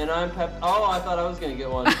 And I'm Pep. Oh, I thought I was gonna get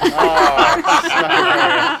one. Oh,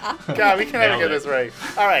 God, we can never Nailed get it. this right.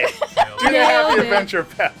 All right. Do the Nailed happy it. adventure,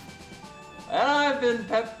 Pep. And I've been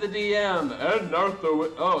Pep the DM. And Narth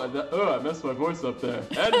the I messed my voice up there.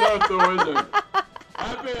 And Narth the Wizard.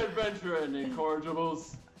 Happy adventuring,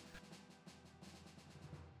 incorrigibles.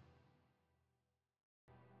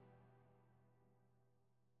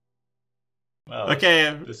 Well,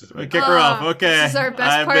 Okay, This is kick her off. Okay, this is our best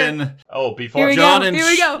I've part. been Oh, before Here we John go, and here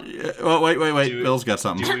we go. Oh, wait. Do- Bill's got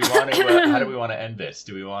something. do we want to? How do we want to end this?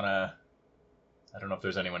 Do we want to? I don't know if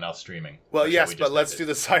there's anyone else streaming. Well, Or shall yes, we but just let's end do it?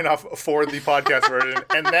 the sign off for the podcast version,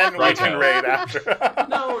 and then we Right can now. raid after.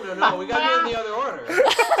 No. We gotta do it in the other order.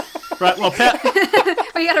 Right. Well, Pep,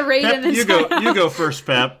 We gotta rate Pep, and then you go first,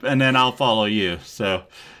 Pep, and then I'll follow you. So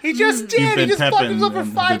He just did. He been just plugged pepping himself for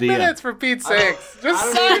the 5 DM. minutes, for Pete's I don't- sakes. Just I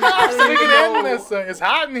don't sign even- off I so don't we even can end know- this thing. It's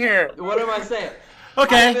hot in here. What am I saying?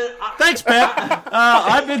 okay, thanks, Pep.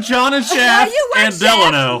 I've been John and Shaft and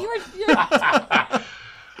Delano.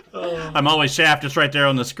 I'm always Shaft. It's right there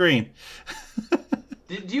on the screen.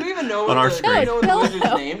 Do you even know On our the, screen. do you know the Delano. wizard's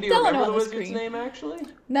name? Do you Delano remember the on the wizard's screen. name, actually?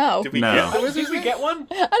 No. Did we No. get the Did wizard's we name? get one?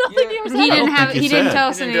 I don't think he was He that. didn't think have. you He didn't said. tell He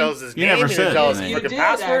us didn't any. tell us his You name. never He said didn't tell us his his name. You freaking did,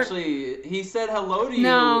 password. actually. He said hello to you.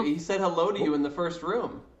 No. He said hello to you in the first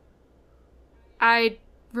room. I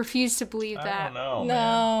refuse to believe I that. don't know. Man.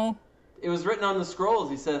 No. It was written on the scrolls.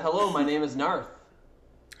 He said, hello, my name is Narth.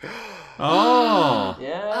 Oh.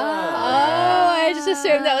 Yeah. Oh, I just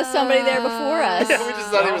assumed that was somebody there before us. Yeah, we just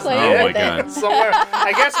thought he was Playing Oh my with it. God. somewhere.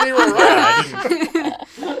 I guess we were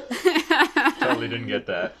right. Totally didn't get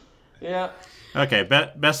that. Yeah. Okay,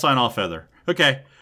 best sign off ever. Okay,